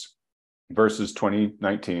inventories versus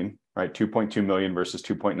 2019, right? 2.2 million versus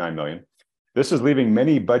 2.9 million. This is leaving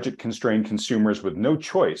many budget-constrained consumers with no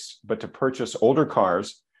choice but to purchase older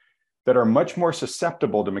cars that are much more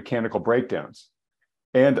susceptible to mechanical breakdowns.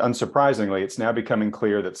 And unsurprisingly, it's now becoming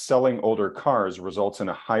clear that selling older cars results in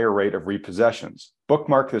a higher rate of repossessions.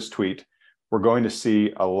 Bookmark this tweet. We're going to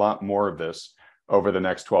see a lot more of this over the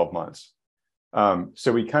next 12 months.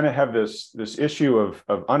 So we kind of have this issue of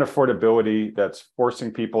unaffordability that's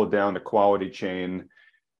forcing people down the quality chain.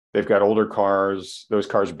 They've got older cars, those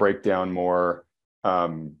cars break down more.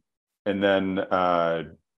 And then,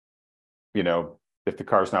 if the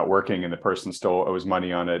car's not working and the person still owes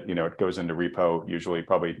money on it, it goes into repo, usually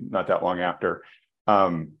probably not that long after.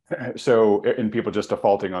 Um, and people just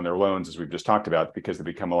defaulting on their loans, as we've just talked about, because they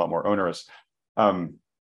become a lot more onerous. Um,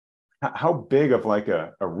 how big of like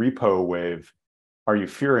a repo wave are you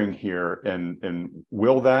fearing here? And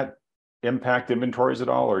will that impact inventories at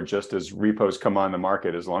all? Or just as repos come on the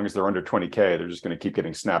market, as long as they're under 20K, they're just going to keep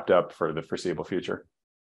getting snapped up for the foreseeable future?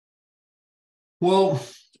 Well,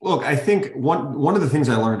 look, I think one of the things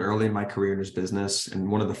I learned early in my career in this business,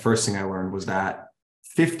 and one of the first thing I learned was that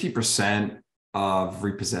 50% of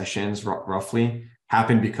repossessions roughly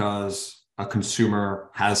happen because a consumer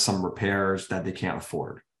has some repairs that they can't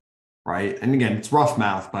afford. Right. And again, it's rough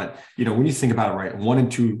math, but when you think about it, right, 1 in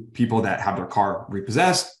 2 people that have their car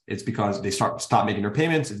repossessed, it's because they stop making their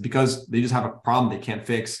payments. It's because they just have a problem they can't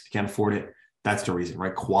fix, can't afford it. That's the reason,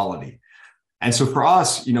 right? Quality. And so for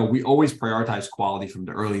us, we always prioritize quality from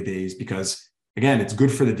the early days because, again, it's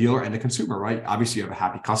good for the dealer and the consumer, right? Obviously, you have a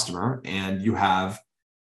happy customer and you have,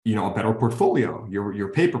 a better portfolio. Your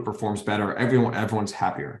paper performs better. Everyone's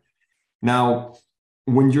happier. Now,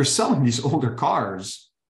 when you're selling these older cars,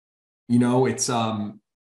 it's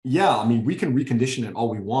we can recondition it all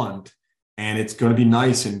we want, and it's going to be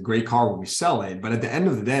nice and great car when we sell it. But at the end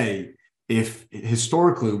of the day, if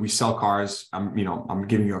historically we sell cars, I'm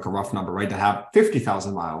giving you like a rough number, right, that have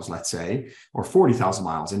 50,000 miles, let's say, or 40,000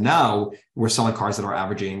 miles. And now we're selling cars that are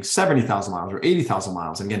averaging 70,000 miles or 80,000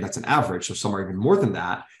 miles. And again, that's an average. So some are even more than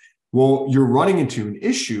that. Well, you're running into an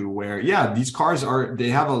issue where, these cars they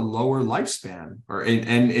have a lower lifespan,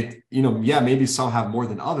 maybe some have more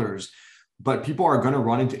than others, but people are going to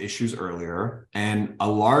run into issues earlier. And a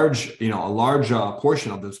large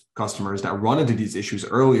portion of those customers that run into these issues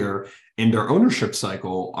earlier in their ownership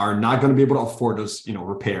cycle are not going to be able to afford those,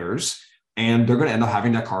 repairs, and they're going to end up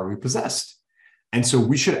having that car repossessed. And so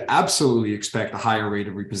we should absolutely expect a higher rate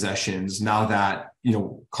of repossessions now that,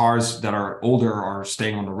 cars that are older are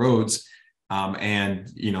staying on the roads, and,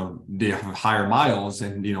 they have higher miles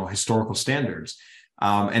and, historical standards.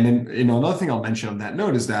 And then, another thing I'll mention on that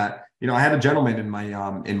note is that, I had a gentleman in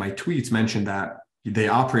my tweets mention that they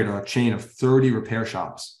operate a chain of 30 repair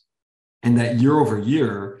shops, and that year over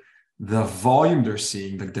year, the volume they're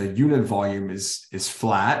seeing, the unit volume is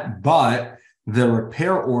flat, but the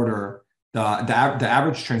repair order, the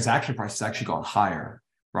average transaction price has actually gone higher,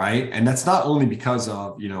 right? And that's not only because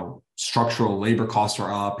of, structural labor costs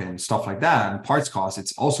are up and stuff like that, and parts costs.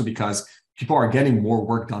 It's also because people are getting more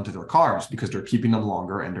work done to their cars because they're keeping them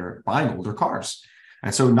longer and they're buying older cars.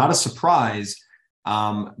 And so not a surprise,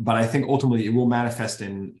 but I think ultimately it will manifest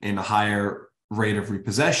in a higher rate of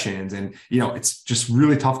repossessions. And, it's just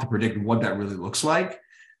really tough to predict what that really looks like.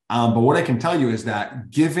 But what I can tell you is that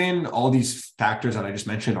given all these factors that I just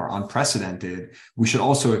mentioned are unprecedented, we should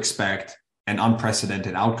also expect an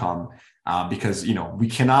unprecedented outcome, because, we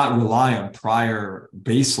cannot rely on prior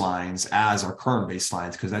baselines as our current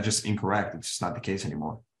baselines, because that's just incorrect. It's just not the case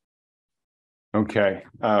anymore. Okay.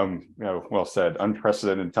 Well said.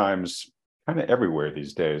 Unprecedented times kind of everywhere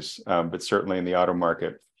these days, but certainly in the auto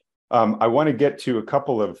market. I want to get to a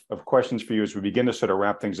couple of questions for you as we begin to sort of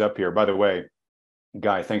wrap things up here. By the way,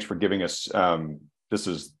 Guy, thanks for giving us, this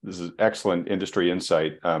is excellent industry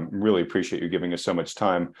insight. Really appreciate you giving us so much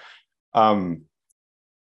time.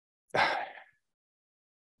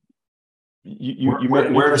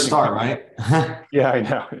 Where to start, right? Yeah, I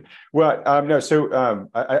know. Well, no. So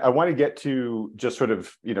I want to get to just sort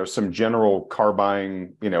of, some general car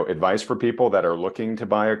buying, advice for people that are looking to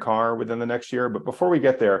buy a car within the next year. But before we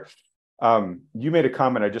get there, you made a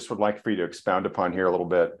comment I just would like for you to expound upon here a little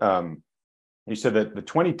bit. You said that the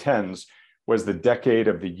 2010s was the decade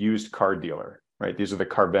of the used car dealer, right? These are the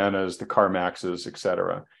Carvanas, the CarMaxes, et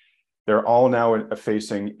cetera. They're all now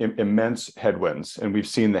facing immense headwinds, and we've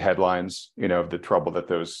seen the headlines, of the trouble that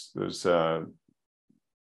those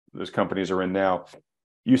companies are in now.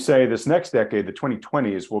 You say this next decade, the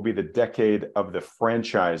 2020s, will be the decade of the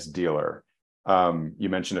franchise dealer. You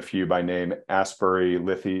mentioned a few by name: Asbury,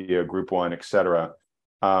 Lithia, Group One, et cetera.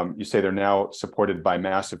 You say they're now supported by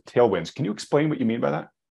massive tailwinds. Can you explain what you mean by that?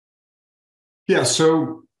 Yeah.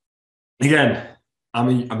 So again, I'm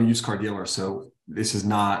a used car dealer, so this is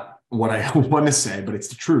not what I want to say, but it's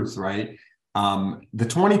the truth, right? The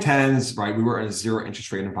 2010s, right? We were in a zero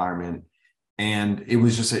interest rate environment, and it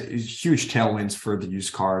was just a huge tailwinds for the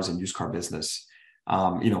used cars and used car business.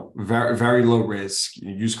 Very, very low risk.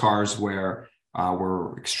 Used cars were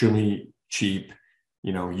extremely cheap.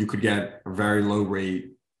 You could get a very low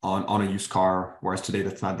rate on a used car, whereas today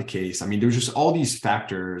that's not the case. I mean, there's just all these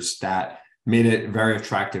factors that made it very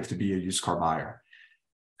attractive to be a used car buyer.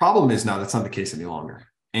 Problem is now that's not the case any longer.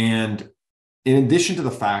 And in addition to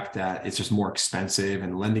the fact that it's just more expensive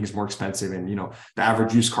and lending is more expensive, and the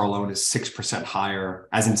average used car loan is 6% higher,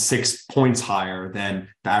 as in 6 points higher than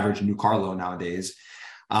the average new car loan nowadays.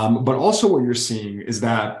 But also what you're seeing is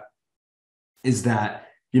that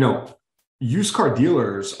used car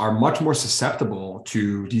dealers are much more susceptible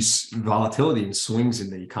to these volatility and swings in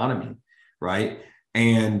the economy, right?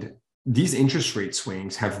 And these interest rate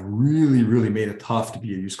swings have really, really made it tough to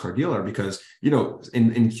be a used car dealer because,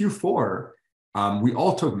 in Q4, we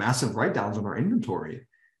all took massive write-downs on our inventory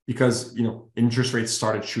because, interest rates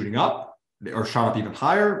started shooting up or shot up even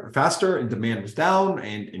higher, faster, and demand was down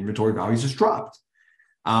and inventory values just dropped.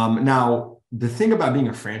 Now, the thing about being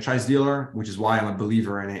a franchise dealer, which is why I'm a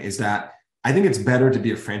believer in it, is that I think it's better to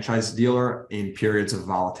be a franchise dealer in periods of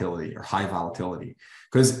volatility or high volatility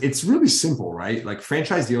because it's really simple, right? Like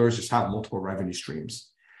franchise dealers just have multiple revenue streams.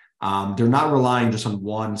 They're not relying just on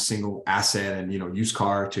one single asset and, used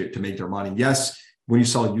car to make their money. Yes, when you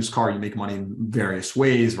sell a used car, you make money in various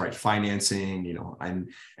ways, right? Financing,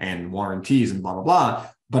 and warranties and blah, blah, blah.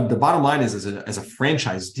 But the bottom line is, as a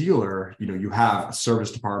franchise dealer, you have a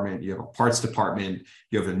service department, you have a parts department,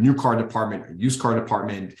 you have a new car department, a used car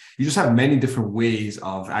department. You just have many different ways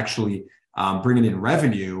of actually bringing in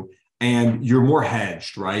revenue, and you're more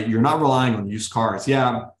hedged, right? You're not relying on used cars.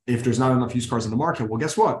 Yeah, if there's not enough used cars in the market, well,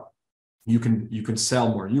 guess what? You can sell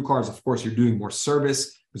more new cars. Of course, you're doing more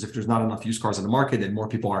service because if there's not enough used cars in the market, then more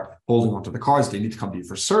people are holding onto the cars. They need to come to you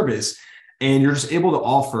for service, and you're just able to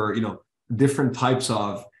offer, different types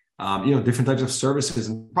of services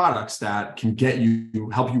and products that can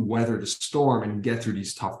help you weather the storm and get through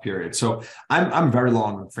these tough periods. So I'm very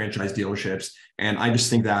long on franchise dealerships, and I just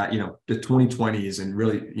think that the 2020s and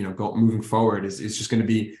really moving forward is just going to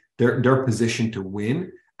be their position to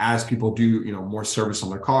win as people do more service on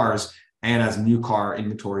their cars and as new car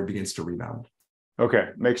inventory begins to rebound. Okay,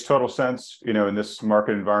 makes total sense. In this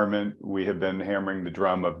market environment, we have been hammering the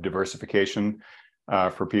drum of diversification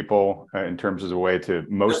for people in terms of a way to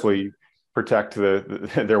mostly protect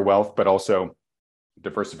their wealth, but also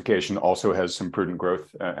diversification also has some prudent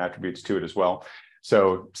growth attributes to it as well.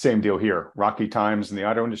 So same deal here. Rocky times in the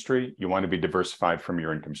auto industry, you want to be diversified from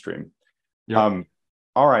your income stream. Yep.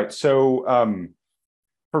 All right. So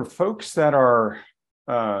for folks that are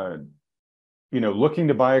looking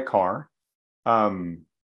to buy a car, from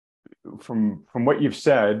what you've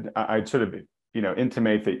said, I'd sort of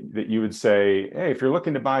intimate that you would say, hey, if you're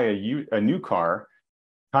looking to buy a new car,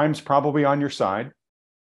 time's probably on your side,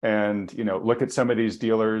 and look at some of these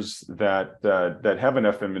dealers that have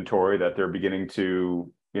enough inventory that they're beginning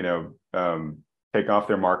to take off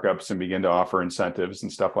their markups and begin to offer incentives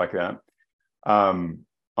and stuff like that. On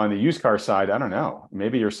the used car side, I don't know.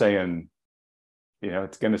 Maybe you're saying,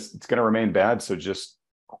 it's gonna remain bad, so just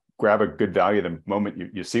grab a good value the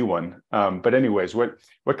moment you see one. But anyways, what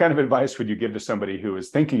kind of advice would you give to somebody who is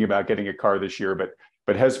thinking about getting a car this year,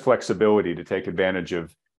 but has flexibility to take advantage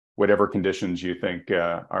of whatever conditions you think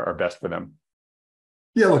are best for them?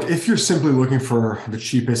 Yeah, look, if you're simply looking for the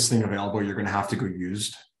cheapest thing available, you're going to have to go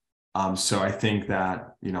used. So I think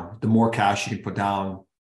that, the more cash you can put down,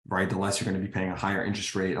 right, the less you're going to be paying a higher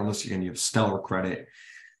interest rate, unless you're going to have stellar credit.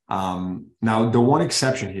 Now, the one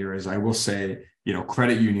exception here is I will say,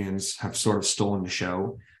 credit unions have sort of stolen the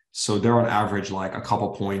show. So they're on average like a couple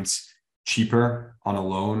points cheaper on a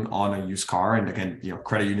loan on a used car. And again,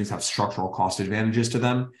 credit unions have structural cost advantages to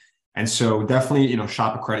them. And so definitely,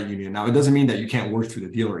 shop a credit union. Now, it doesn't mean that you can't work through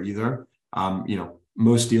the dealer either.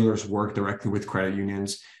 Most dealers work directly with credit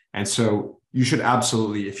unions. And so you should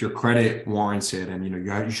absolutely, if your credit warrants it, and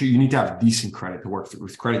you need to have decent credit to work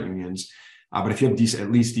with credit unions. But if you have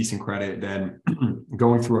at least decent credit, then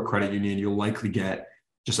going through a credit union, you'll likely get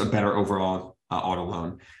just a better overall auto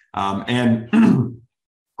loan. And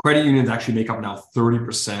credit unions actually make up now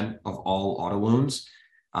 30% of all auto loans.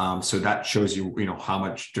 So that shows you, how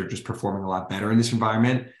much they're just performing a lot better in this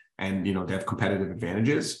environment, and they have competitive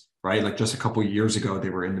advantages, right? Like just a couple of years ago, they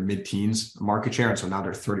were in the mid-teens market share, and so now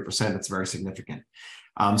they're 30%. That's very significant.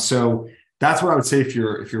 So that's what I would say if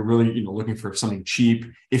you're really looking for something cheap.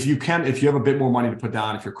 If you have a bit more money to put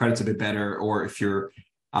down, if your credit's a bit better, or if you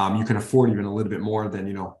can afford even a little bit more than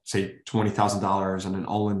say $20,000 on an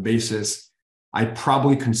all-in basis, I'd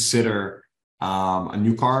probably consider a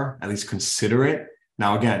new car. At least consider it.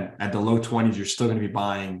 Now, again, at the low 20s, you're still going to be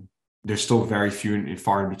buying. There's still very few and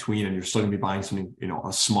far in between, and you're still going to be buying something,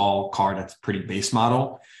 a small car that's pretty base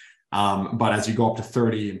model. But as you go up to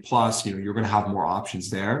 30 and plus, you're going to have more options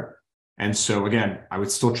there. And so again, I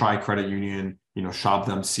would still try credit union, shop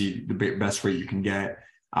them, see the best rate you can get.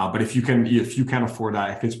 But if you can afford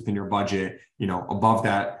that, if it's within your budget, above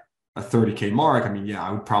that, a 30K mark, I mean, yeah,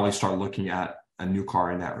 I would probably start looking at a new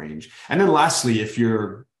car in that range. And then lastly, if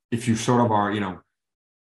you sort of are,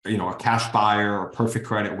 a cash buyer or perfect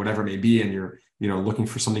credit, whatever it may be, and you're, looking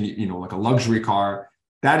for something, like a luxury car,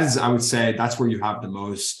 that is, I would say that's where you have the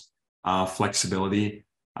most flexibility.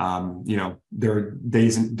 Their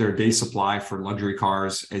day supply for luxury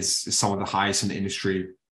cars is some of the highest in the industry.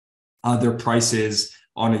 Their prices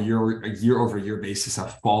on a year over year basis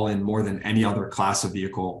have fallen more than any other class of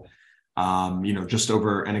vehicle. Just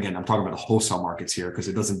over, and again, I'm talking about the wholesale markets here because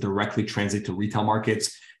it doesn't directly translate to retail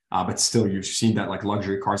markets. But still, you've seen that like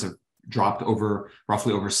luxury cars have dropped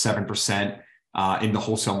roughly over 7% in the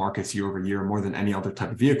wholesale markets year over year, more than any other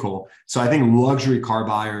type of vehicle. So I think luxury car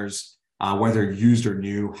buyers, whether used or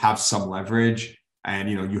new, have some leverage, and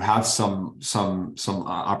you have some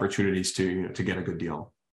opportunities to get a good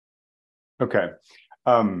deal. Okay.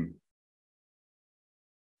 On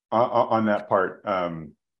that part, I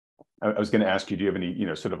was going to ask you, do you have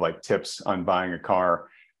any, sort of like tips on buying a car?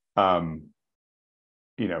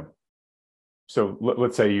 So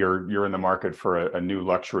let's say you're in the market for a new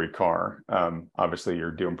luxury car. Obviously,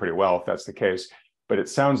 you're doing pretty well if that's the case. But it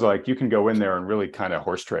sounds like you can go in there and really kind of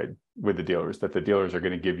horse trade with the dealers. That the dealers are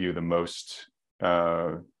going to give you the most,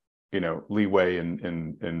 leeway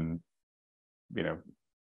in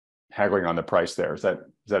haggling on the price there. Is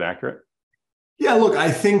that accurate? Yeah, look, I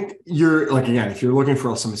think you're like, again, if you're looking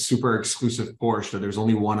for some super exclusive Porsche that there's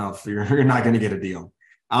only one of, you're not going to get a deal.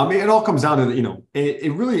 It all comes down to,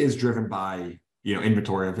 it really is driven by,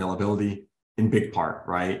 inventory availability in big part,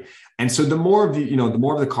 right? And so the more of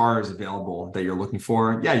the cars available that you're looking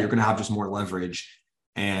for, yeah, you're going to have just more leverage,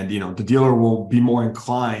 and, the dealer will be more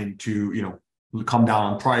inclined to, come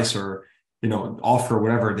down on price or, offer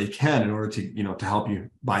whatever they can in order to, to help you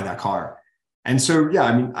buy that car. And so, yeah,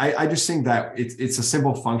 I mean, I just think that it's a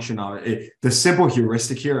simple function of it. The simple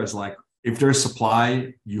heuristic here is like, if there's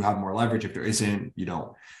supply, you have more leverage. If there isn't, you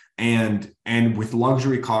don't. And with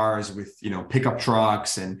luxury cars, with pickup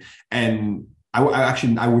trucks, and I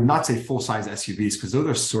would not say full size SUVs because those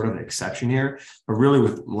are sort of an exception here. But really,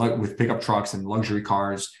 with pickup trucks and luxury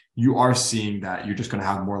cars, you are seeing that you're just going to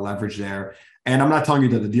have more leverage there. And I'm not telling you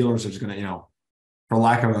that the dealers are just going to, for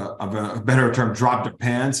lack of a better term, drop their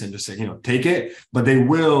pants and just say, take it. But they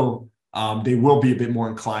will be a bit more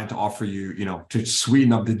inclined to offer you, to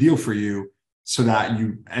sweeten up the deal for you so that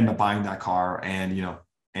you end up buying that car and,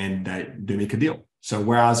 and they make a deal. So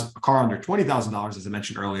whereas a car under $20,000, as I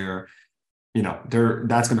mentioned earlier,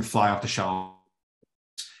 that's going to fly off the shelf.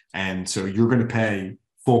 And so you're going to pay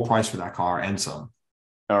full price for that car and some.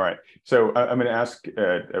 All right. So I'm going to ask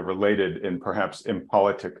a related and perhaps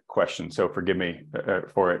impolitic question. So forgive me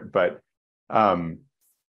for it. But, for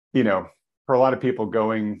a lot of people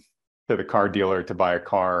going to the car dealer to buy a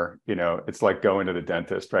car, it's like going to the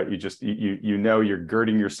dentist, right? You're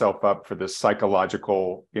girding yourself up for this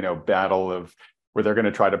psychological, battle of where they're going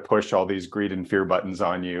to try to push all these greed and fear buttons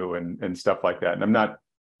on you and stuff like that. And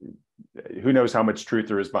who knows how much truth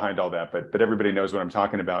there is behind all that, but everybody knows what I'm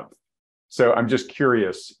talking about. So I'm just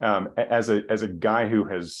curious, as a guy who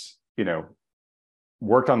has,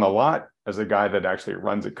 worked on the lot, as a guy that actually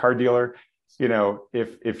runs a car dealer,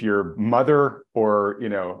 if your mother or,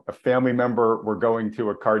 a family member were going to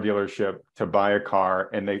a car dealership to buy a car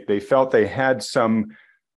and they felt they had some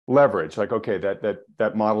leverage, like, okay,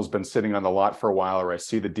 that model's been sitting on the lot for a while, or I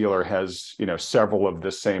see the dealer has, several of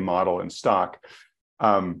this same model in stock.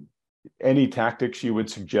 Any tactics you would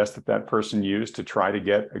suggest that person use to try to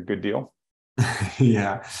get a good deal?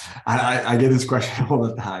 Yeah, I get this question all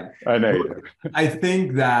the time. I know you do. I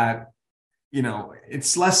think that,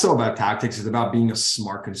 it's less so about tactics. It's about being a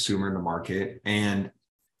smart consumer in the market. And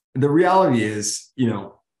the reality is,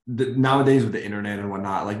 nowadays with the internet and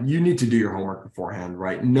whatnot, like you need to do your homework beforehand,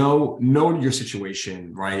 right? Know your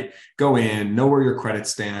situation, right? Go in, know where your credit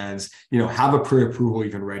stands, have a pre-approval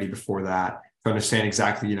even ready before that to understand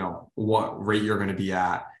exactly, what rate you're going to be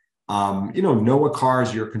at. Know what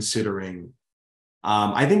cars you're considering.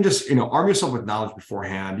 I think just, arm yourself with knowledge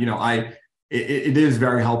beforehand. It is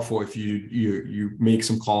very helpful if you make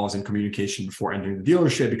some calls and communication before entering the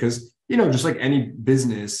dealership, because, just like any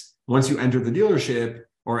business, once you enter the dealership,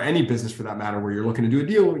 or any business for that matter, where you're looking to do a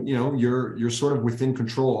deal, you're sort of within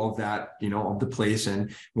control of that, of the place.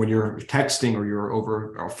 And when you're texting or you're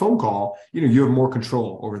over a phone call, you have more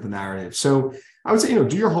control over the narrative. So I would say,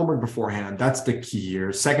 do your homework beforehand. That's the key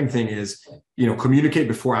here. Second thing is, communicate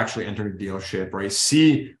before actually entering the dealership, right?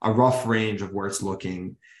 See a rough range of where it's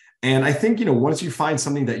looking. And I think, once you find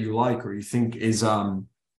something that you like, or you think is the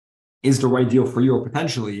right deal for you, or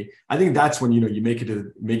potentially, I think that's when, you make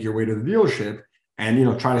your way to the dealership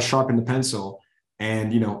and, try to sharpen the pencil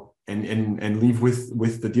and, and leave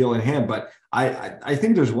with the deal in hand. But I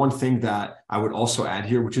think there's one thing that I would also add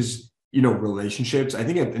here, which is, relationships. I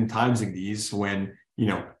think in times like these, when,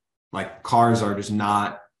 like cars are just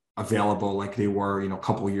not available like they were, a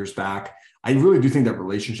couple of years back, I really do think that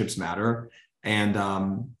relationships matter. And,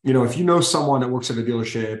 if you know someone that works at a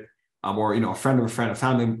dealership, or, a friend of a friend, a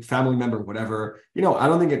family member, whatever,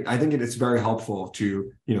 I think it's very helpful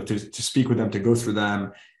to, to speak with them, to go through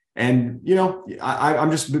them. And,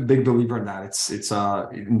 I'm just a big believer in that. It's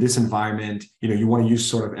in this environment, you want to use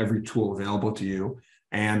sort of every tool available to you.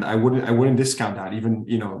 And I wouldn't discount that. Even,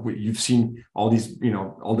 you've seen all these,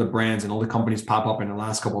 all the brands and all the companies pop up in the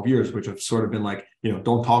last couple of years, which have sort of been like,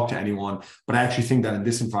 don't talk to anyone. But I actually think that in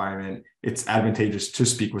this environment, it's advantageous to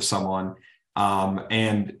speak with someone.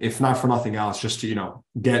 And if not for nothing else, just to,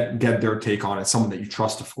 get their take on it, someone that you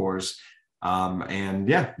trust, of course. And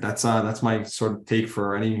yeah, that's my sort of take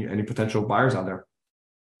for any potential buyers out there.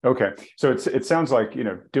 Okay. So it sounds like,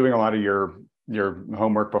 doing a lot of your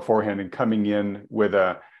homework beforehand and coming in with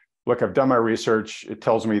look, I've done my research. It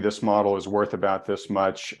tells me this model is worth about this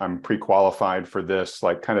much. I'm pre-qualified for this,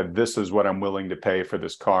 like kind of, this is what I'm willing to pay for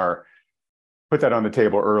this car. Put that on the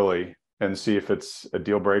table early and see if it's a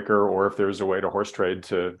deal breaker or if there's a way to horse trade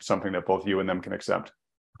to something that both you and them can accept.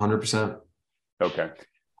 100%. Okay.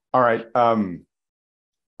 All right.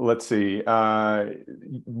 Let's see.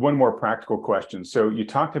 One more practical question. So you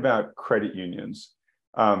talked about credit unions.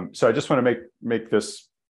 So I just want to make this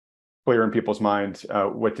clear in people's minds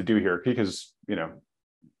what to do here, because the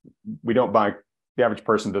average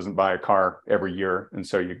person doesn't buy a car every year, and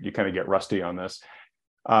so you kind of get rusty on this.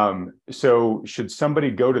 So should somebody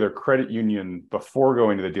go to their credit union before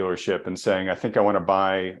going to the dealership and saying, I think I want to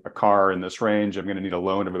buy a car in this range, I'm going to need a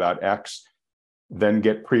loan of about X, then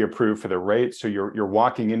get pre-approved for the rate? So you're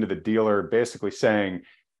walking into the dealer basically saying,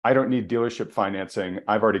 I don't need dealership financing.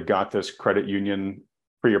 I've already got this credit union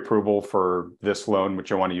pre-approval for this loan,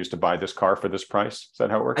 which I want to use to buy this car for this price. Is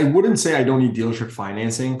that how it works? I wouldn't say I don't need dealership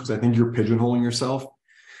financing, because I think you're pigeonholing yourself.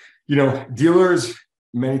 Dealers,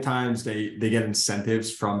 many times they get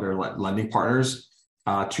incentives from their lending partners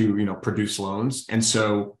to, produce loans. And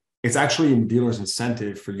so it's actually in dealers'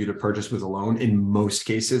 incentive for you to purchase with a loan in most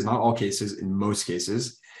cases, not all cases, in most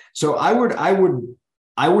cases. So I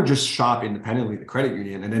would just shop independently at the credit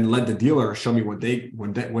union and then let the dealer show me what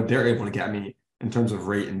they're able to get me in terms of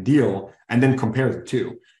rate and deal, and then compare the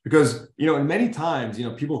two. Because, many times,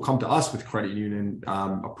 people come to us with credit union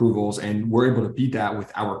approvals, and we're able to beat that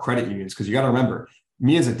with our credit unions. Because you got to remember,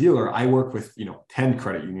 me as a dealer, I work with, 10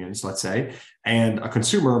 credit unions, let's say, and a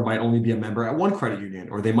consumer might only be a member at one credit union,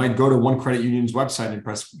 or they might go to one credit union's website and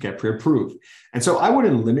press get pre-approved. And so I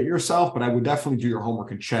wouldn't limit yourself, but I would definitely do your homework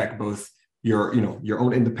and check both your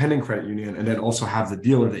own independent credit union, and then also have the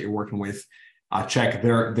dealer that you're working with check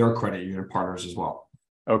their credit union partners as well.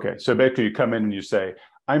 Okay. So basically you come in and you say,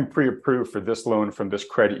 I'm pre-approved for this loan from this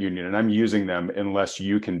credit union, and I'm using them unless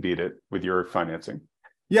you can beat it with your financing.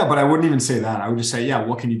 Yeah, but I wouldn't even say that. I would just say, yeah,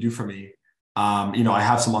 what can you do for me? I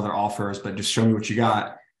have some other offers, but just show me what you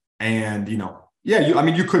got. And,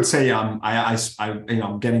 you could say,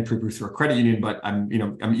 I'm getting pre-approved through a credit union, but I'm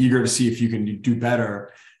eager to see if you can do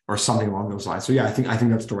better or something along those lines. So yeah, I think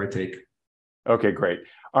that's the right take. Okay, great.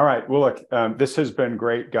 All right. Well, look, this has been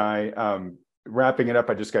great, Guy. Wrapping it up,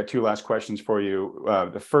 I just got two last questions for you.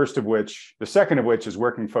 The second of which is,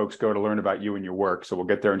 where can folks go to learn about you and your work? So we'll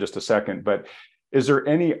get there in just a second. But is there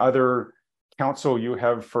any other counsel you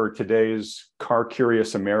have for today's car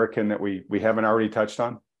curious American that we haven't already touched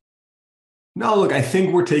on? No, look, I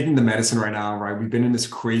think we're taking the medicine right now, right? We've been in this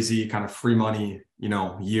crazy kind of free money,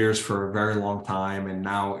 years for a very long time. And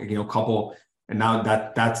now, now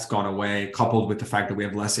that's gone away, coupled with the fact that we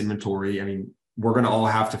have less inventory. I mean, we're going to all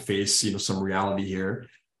have to face, some reality here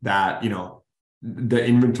that, the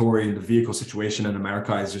inventory and the vehicle situation in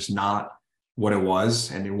America is just not what it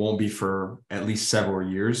was. And it won't be for at least several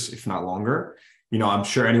years, if not longer. I'm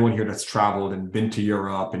sure anyone here that's traveled and been to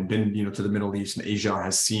Europe and been, to the Middle East and Asia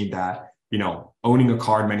has seen that, owning a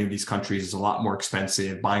car in many of these countries is a lot more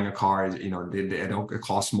expensive. Buying a car is, it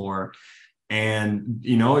costs more. And,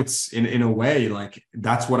 it's in a way, like,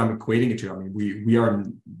 that's what I'm equating it to. I mean, we are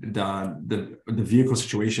the vehicle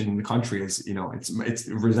situation in the country is,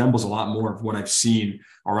 it resembles a lot more of what I've seen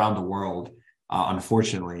around the world,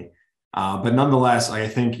 unfortunately. But nonetheless, I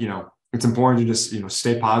think, it's important to just,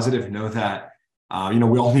 stay positive, know that,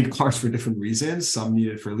 we all need cars for different reasons. Some need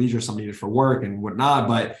it for leisure, some need it for work and whatnot,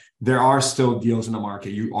 but there are still deals in the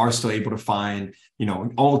market. You are still able to find,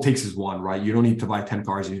 all it takes is one, right? You don't need to buy 10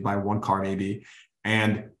 cars. You need to buy one car maybe,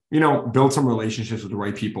 and, build some relationships with the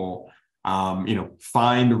right people.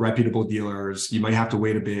 Find reputable dealers. You might have to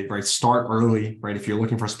wait a bit, right? Start early, right? If you're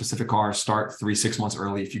looking for a specific car, start 3-6 months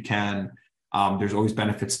early if you can. There's always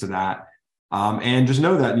benefits to that. And just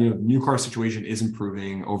know that, new car situation is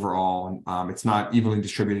improving overall. It's not evenly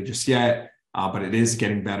distributed just yet, but it is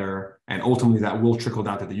getting better. And ultimately that will trickle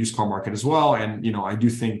down to the used car market as well. And, I do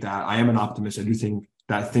think that I am an optimist. I do think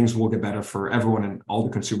that things will get better for everyone and all the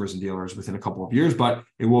consumers and dealers within a couple of years, but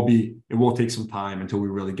it will take some time until we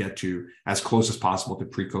really get to as close as possible to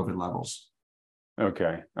pre-COVID levels.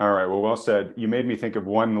 Okay. All right. Well said. You made me think of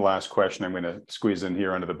one last question I'm going to squeeze in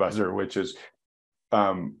here under the buzzer, which is,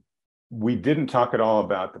 we didn't talk at all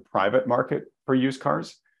about the private market for used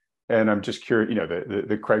cars. And I'm just curious,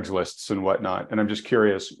 the Craigslists and whatnot. And I'm just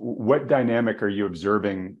curious, what dynamic are you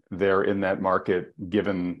observing there in that market,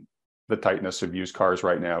 given the tightness of used cars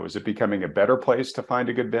right now? Is it becoming a better place to find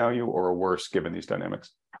a good value or a worse given these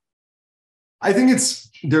dynamics? I think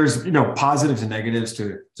there's positives and negatives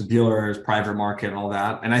to dealers, private market, and all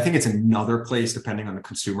that. And I think it's another place depending on the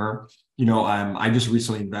consumer. I just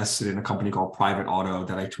recently invested in a company called Private Auto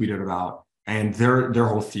that I tweeted about, and their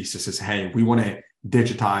whole thesis is, hey, we want to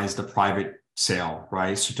digitize the private sale,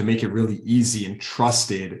 right? So to make it really easy and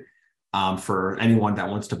trusted for anyone that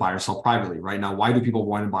wants to buy or sell privately. Right now, why do people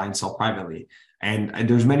want to buy and sell privately? And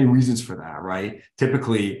there's many reasons for that, right?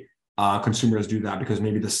 Typically, consumers do that because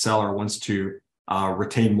maybe the seller wants to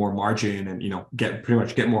retain more margin and get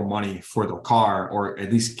more money for the car, or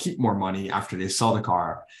at least keep more money after they sell the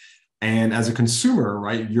car. And as a consumer,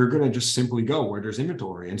 right, you're going to just simply go where there's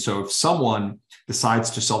inventory. And so if someone decides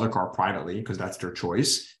to sell their car privately, because that's their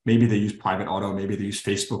choice, maybe they use Private Auto, maybe they use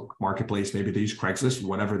Facebook Marketplace, maybe they use Craigslist,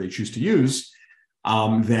 whatever they choose to use,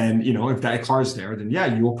 then, if that car is there, then yeah,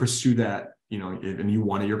 you will pursue that, and you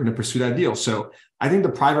want it, you're going to pursue that deal. So I think the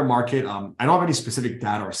private market, I don't have any specific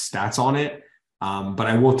data or stats on it. But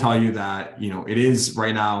I will tell you that, it is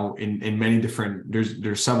right now in many different,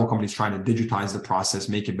 there's several companies trying to digitize the process,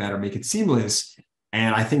 make it better, make it seamless.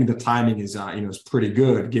 And I think the timing is, is pretty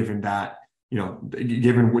good given that,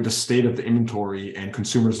 given with the state of the inventory and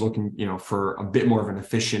consumers looking, for a bit more of an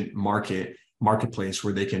efficient marketplace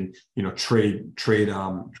where they can, trade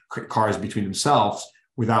cars between themselves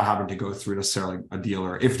without having to go through necessarily a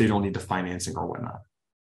dealer if they don't need the financing or whatnot.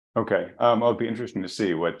 Okay. It'll be interesting to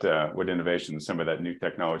see what innovations some of that new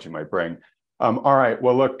technology might bring. All right.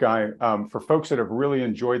 Well, look, Guy, for folks that have really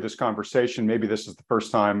enjoyed this conversation, maybe this is the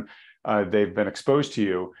first time they've been exposed to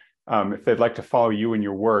you. If they'd like to follow you and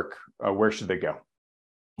your work, where should they go?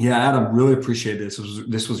 Yeah, Adam, really appreciate this.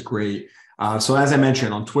 This was great. So as I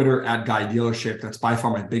mentioned, on Twitter @GuyDealership, that's by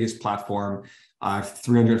far my biggest platform. I have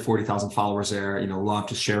 340,000 followers there. Love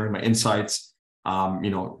to sharing my insights.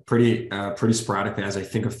 Pretty sporadically as I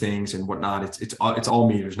think of things and whatnot. It's all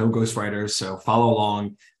me. There's no ghostwriters. So follow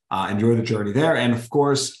along, enjoy the journey there. And of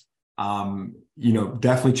course,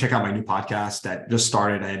 definitely check out my new podcast that just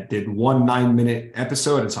started. I did 1 9-minute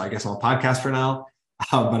episode. And so I guess I'm a podcaster now,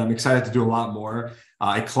 but I'm excited to do a lot more.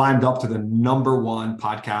 I climbed up to the #1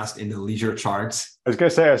 podcast in the leisure charts. I was going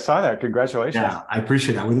to say, I saw that. Congratulations. Yeah, I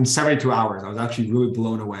appreciate that. Within 72 hours, I was actually really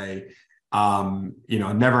blown away.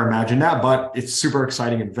 Never imagined that, but it's super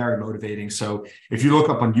exciting and very motivating. So if you look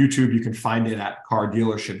up on YouTube, you can find it at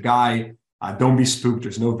CarDealershipGuy. Don't be spooked.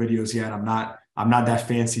 There's no videos yet. I'm not that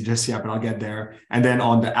fancy just yet, but I'll get there. And then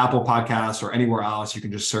on the Apple Podcasts or anywhere else, you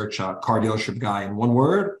can just search CarDealershipGuy in one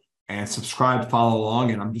word and subscribe, follow along.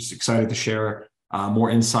 And I'm just excited to share more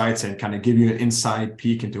insights and kind of give you an inside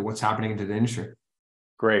peek into what's happening into the industry.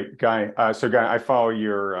 Great, Guy. So Guy, I follow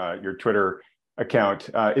your Twitter account.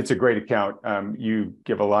 It's a great account. You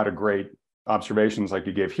give a lot of great observations like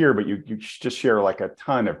you gave here, but you just share like a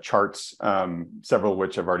ton of charts, several of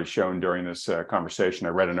which I've already shown during this conversation. I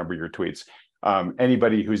read a number of your tweets.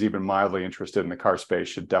 Anybody who's even mildly interested in the car space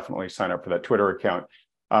should definitely sign up for that Twitter account.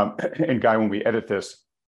 And Guy, when we edit this,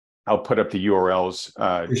 I'll put up the URLs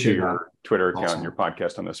to your Twitter account and your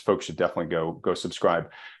podcast on this. Folks should definitely go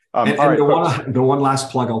subscribe. The one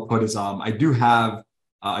last plug I'll put is I do have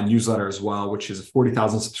a newsletter as well, which is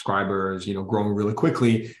 40,000 subscribers, growing really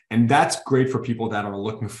quickly. And that's great for people that are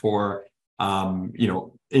looking for,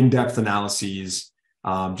 in-depth analyses.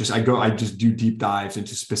 I just do deep dives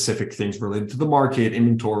into specific things related to the market,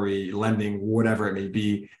 inventory, lending, whatever it may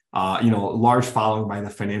be. Large following by the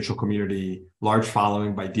financial community, large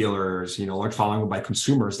following by dealers, large following by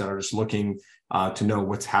consumers that are just looking to know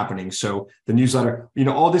what's happening. So the newsletter,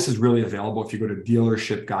 all this is really available if you go to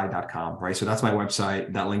dealershipguy.com, right? So that's my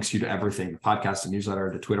website that links you to everything, the podcast, the newsletter,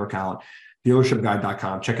 the Twitter account,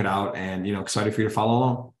 dealershipguy.com. Check it out. And, excited for you to follow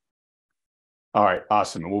along. All right.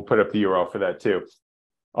 Awesome. And we'll put up the URL for that too.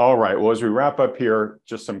 All right. Well, as we wrap up here,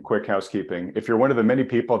 just some quick housekeeping. If you're one of the many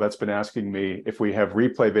people that's been asking me if we have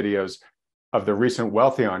replay videos of the recent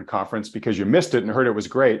Wealthion conference because you missed it and heard it was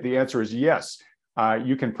great, the answer is yes.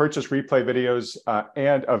 You can purchase replay videos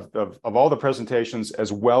and of all the presentations,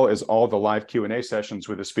 as well as all the live Q&A sessions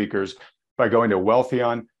with the speakers, by going to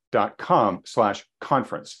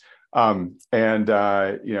wealthion.com/conference.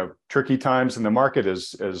 Tricky times in the market,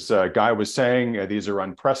 as Guy was saying, these are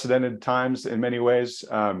unprecedented times in many ways.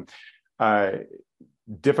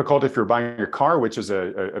 Difficult if you're buying a car, which is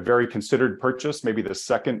a very considered purchase, maybe the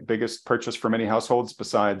second biggest purchase for many households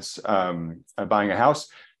besides buying a house.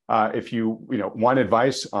 If you want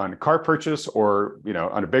advice on car purchase, or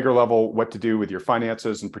on a bigger level, what to do with your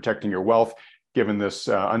finances and protecting your wealth, given this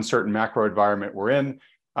uncertain macro environment we're in,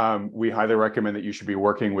 we highly recommend that you should be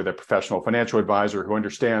working with a professional financial advisor who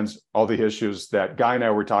understands all the issues that Guy and I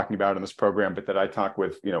were talking about in this program, but that I talk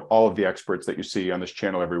with all of the experts that you see on this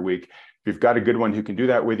channel every week. If you've got a good one who can do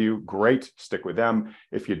that with you, great, stick with them.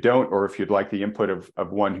 If you don't, or if you'd like the input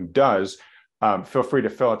of one who does, feel free to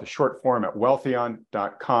fill out the short form at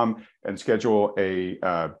wealthion.com and schedule a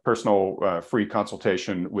personal free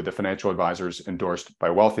consultation with the financial advisors endorsed by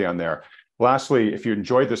Wealthion there. Lastly, if you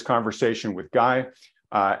enjoyed this conversation with Guy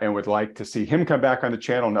and would like to see him come back on the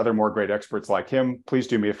channel and other more great experts like him, please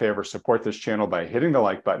do me a favor, support this channel by hitting the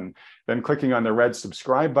like button, then clicking on the red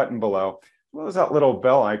subscribe button below, as well as that little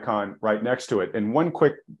bell icon right next to it. And one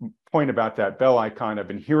quick point about that bell icon, I've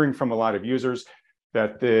been hearing from a lot of users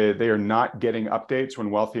that they are not getting updates when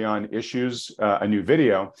Wealthion issues a new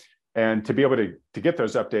video. And to be able to get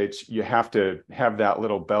those updates, you have to have that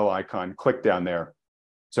little bell icon click down there.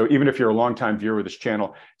 So even if you're a longtime viewer of this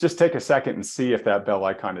channel, just take a second and see if that bell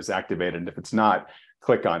icon is activated. And if it's not,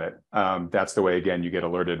 click on it. That's the way, again, you get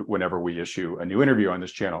alerted whenever we issue a new interview on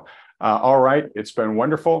this channel. All right, it's been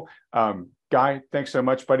wonderful. Guy, thanks so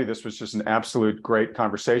much, buddy. This was just an absolute great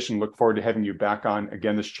conversation. Look forward to having you back on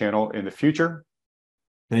again this channel in the future.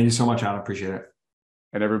 Thank you so much, Adam. Appreciate it.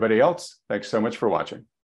 And everybody else, thanks so much for watching.